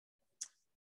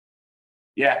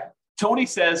 Yeah, Tony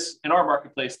says in our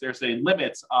marketplace, there's a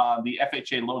limit on the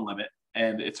FHA loan limit,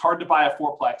 and it's hard to buy a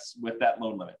fourplex with that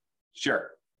loan limit. Sure,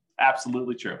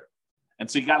 absolutely true. And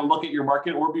so you got to look at your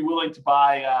market or be willing to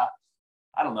buy,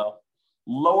 I don't know,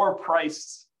 lower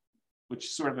priced, which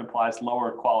sort of implies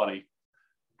lower quality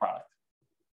product.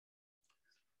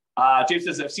 James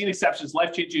says, I've seen exceptions,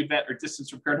 life-changing event or distance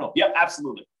from current home. Yep,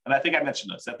 absolutely. And I think I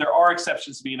mentioned this, that there are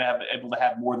exceptions to being able to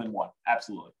have more than one.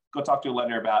 Absolutely. Go talk to a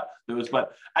lender about those.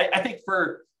 But I think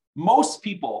for most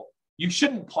people, you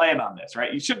shouldn't plan on this,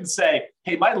 right? You shouldn't say,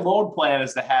 hey, my loan plan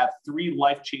is to have 3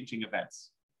 life-changing events.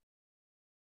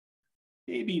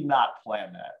 Maybe not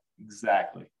plan that.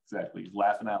 Exactly.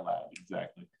 Laughing out loud.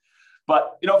 Exactly.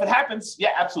 But, if it happens, yeah,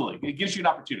 absolutely. It gives you an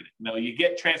opportunity. You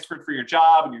get transferred for your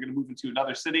job and you're going to move into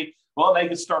another city. Well, then you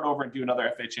can start over and do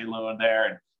another FHA loan there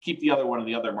and keep the other one in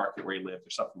the other market where you live or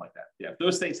something like that. Yeah, if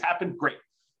those things happen, great.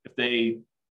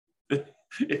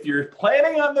 If you're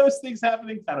planning on those things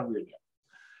happening, kind of weird.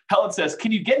 Helen says,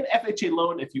 can you get an FHA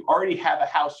loan if you already have a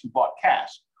house you bought cash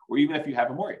or even if you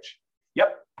have a mortgage?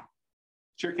 Yep,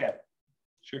 sure can.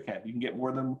 Sure can. You can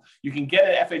get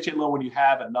an FHA loan when you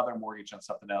have another mortgage on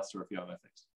something else or a few other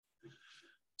things.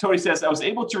 Tony says, I was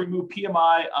able to remove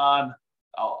PMI on,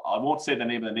 I won't say the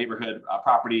name of the neighborhood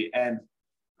property, and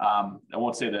I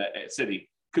won't say the city,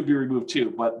 could be removed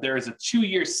too, but there is a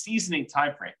 2-year seasoning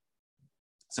time frame.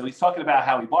 So he's talking about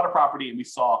how he bought a property and we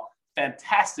saw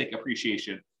fantastic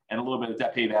appreciation and a little bit of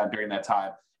debt pay down during that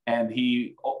time. And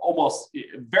he almost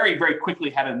very, very quickly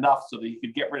had enough so that he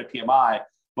could get rid of PMI.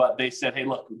 But they said, hey,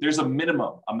 look, there's a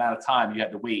minimum amount of time you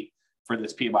had to wait for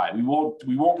this PMI. We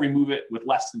won't remove it with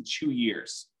less than 2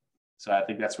 years. So I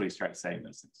think that's what he's trying to say in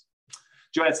those things.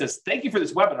 Joanne says, thank you for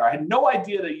this webinar. I had no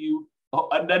idea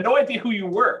I had no idea who you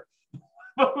were.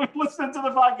 Listen to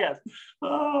the podcast.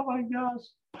 Oh my gosh.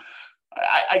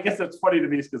 I guess that's funny to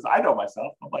me because I know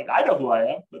myself. I'm like, I know who I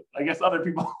am, but I guess other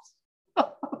people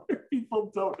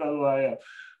don't know who I am.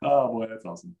 Oh boy, that's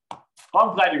awesome. Well,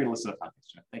 I'm glad you're going to listen to the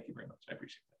podcast, John. Thank you very much. I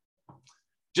appreciate that.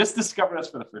 Just discovered us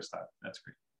for the first time. That's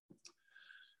great.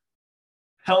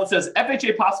 Helen says,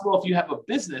 FHA possible if you have a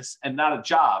business and not a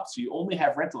job, so you only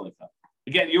have rental income.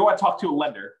 Again, you want to talk to a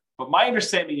lender, But my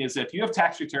understanding is if you have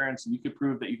tax returns and you can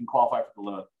prove that you can qualify for the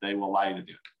loan, they will allow you to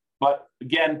do it. But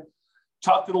again,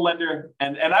 talk to the lender.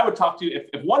 And I would talk to,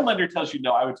 if one lender tells you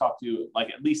no, I would talk to like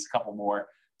at least a couple more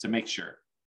to make sure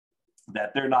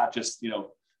that they're not just,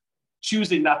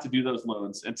 choosing not to do those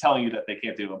loans and telling you that they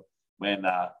can't do them when,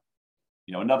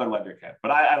 another lender can. But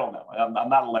I don't know. I'm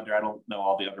not a lender. I don't know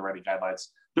all the underwriting guidelines.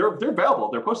 They're available.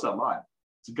 They're posted online.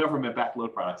 It's a government-backed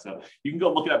loan product. So you can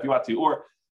go look it up if you want to. Or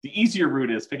the easier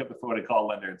route is pick up the phone and call a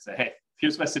lender and say, hey,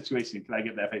 here's my situation. Can I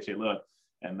get an FHA loan?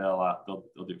 And they'll do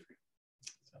it for you.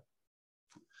 So.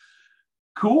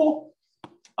 Cool.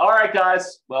 All right,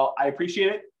 guys. Well, I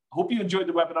appreciate it. Hope you enjoyed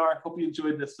the webinar. Hope you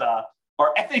enjoyed this, our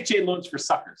FHA Loans for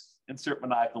Suckers. Insert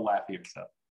maniacal laugh here. So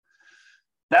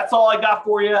that's all I got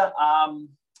for you.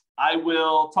 I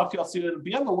will talk to you all soon.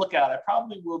 Be on the lookout. I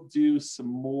probably will do some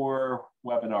more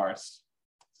webinars.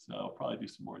 So I'll probably do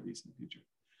some more of these in the future.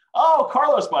 Oh,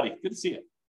 Carlos, buddy. Good to see you.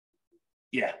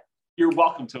 Yeah, you're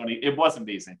welcome, Tony. It was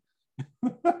amazing.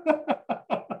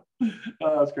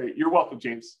 That's great. You're welcome,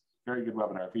 James. Very good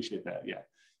webinar. I appreciate that. Yeah.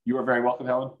 You are very welcome,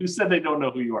 Helen. Who said they don't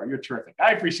know who you are? You're terrific.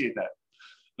 I appreciate that.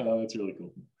 That's really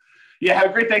cool. Yeah,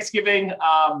 have a great Thanksgiving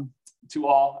to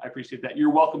all. I appreciate that.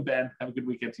 You're welcome, Ben. Have a good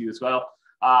weekend to you as well.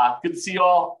 Good to see you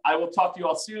all. I will talk to you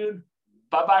all soon.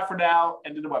 Bye-bye for now.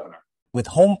 End of the webinar. With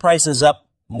home prices up,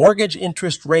 mortgage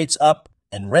interest rates up,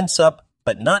 and rents up,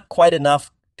 but not quite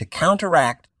enough to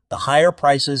counteract the higher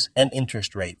prices and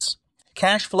interest rates.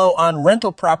 Cash flow on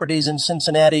rental properties in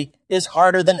Cincinnati is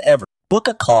harder than ever. Book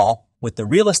a call with the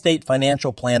Real Estate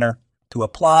Financial Planner to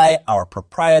apply our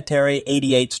proprietary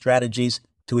 88 strategies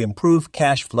to improve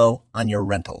cash flow on your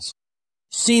rentals.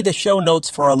 See the show notes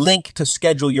for a link to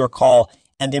schedule your call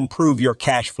and improve your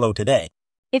cash flow today.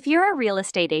 If you're a real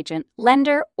estate agent,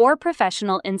 lender, or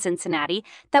professional in Cincinnati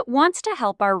that wants to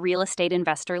help our real estate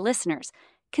investor listeners,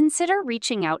 consider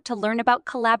reaching out to learn about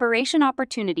collaboration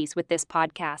opportunities with this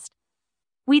podcast.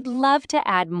 We'd love to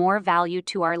add more value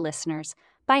to our listeners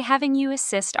by having you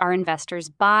assist our investors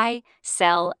buy,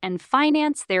 sell, and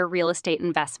finance their real estate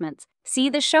investments. See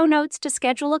the show notes to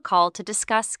schedule a call to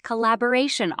discuss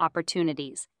collaboration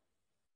opportunities.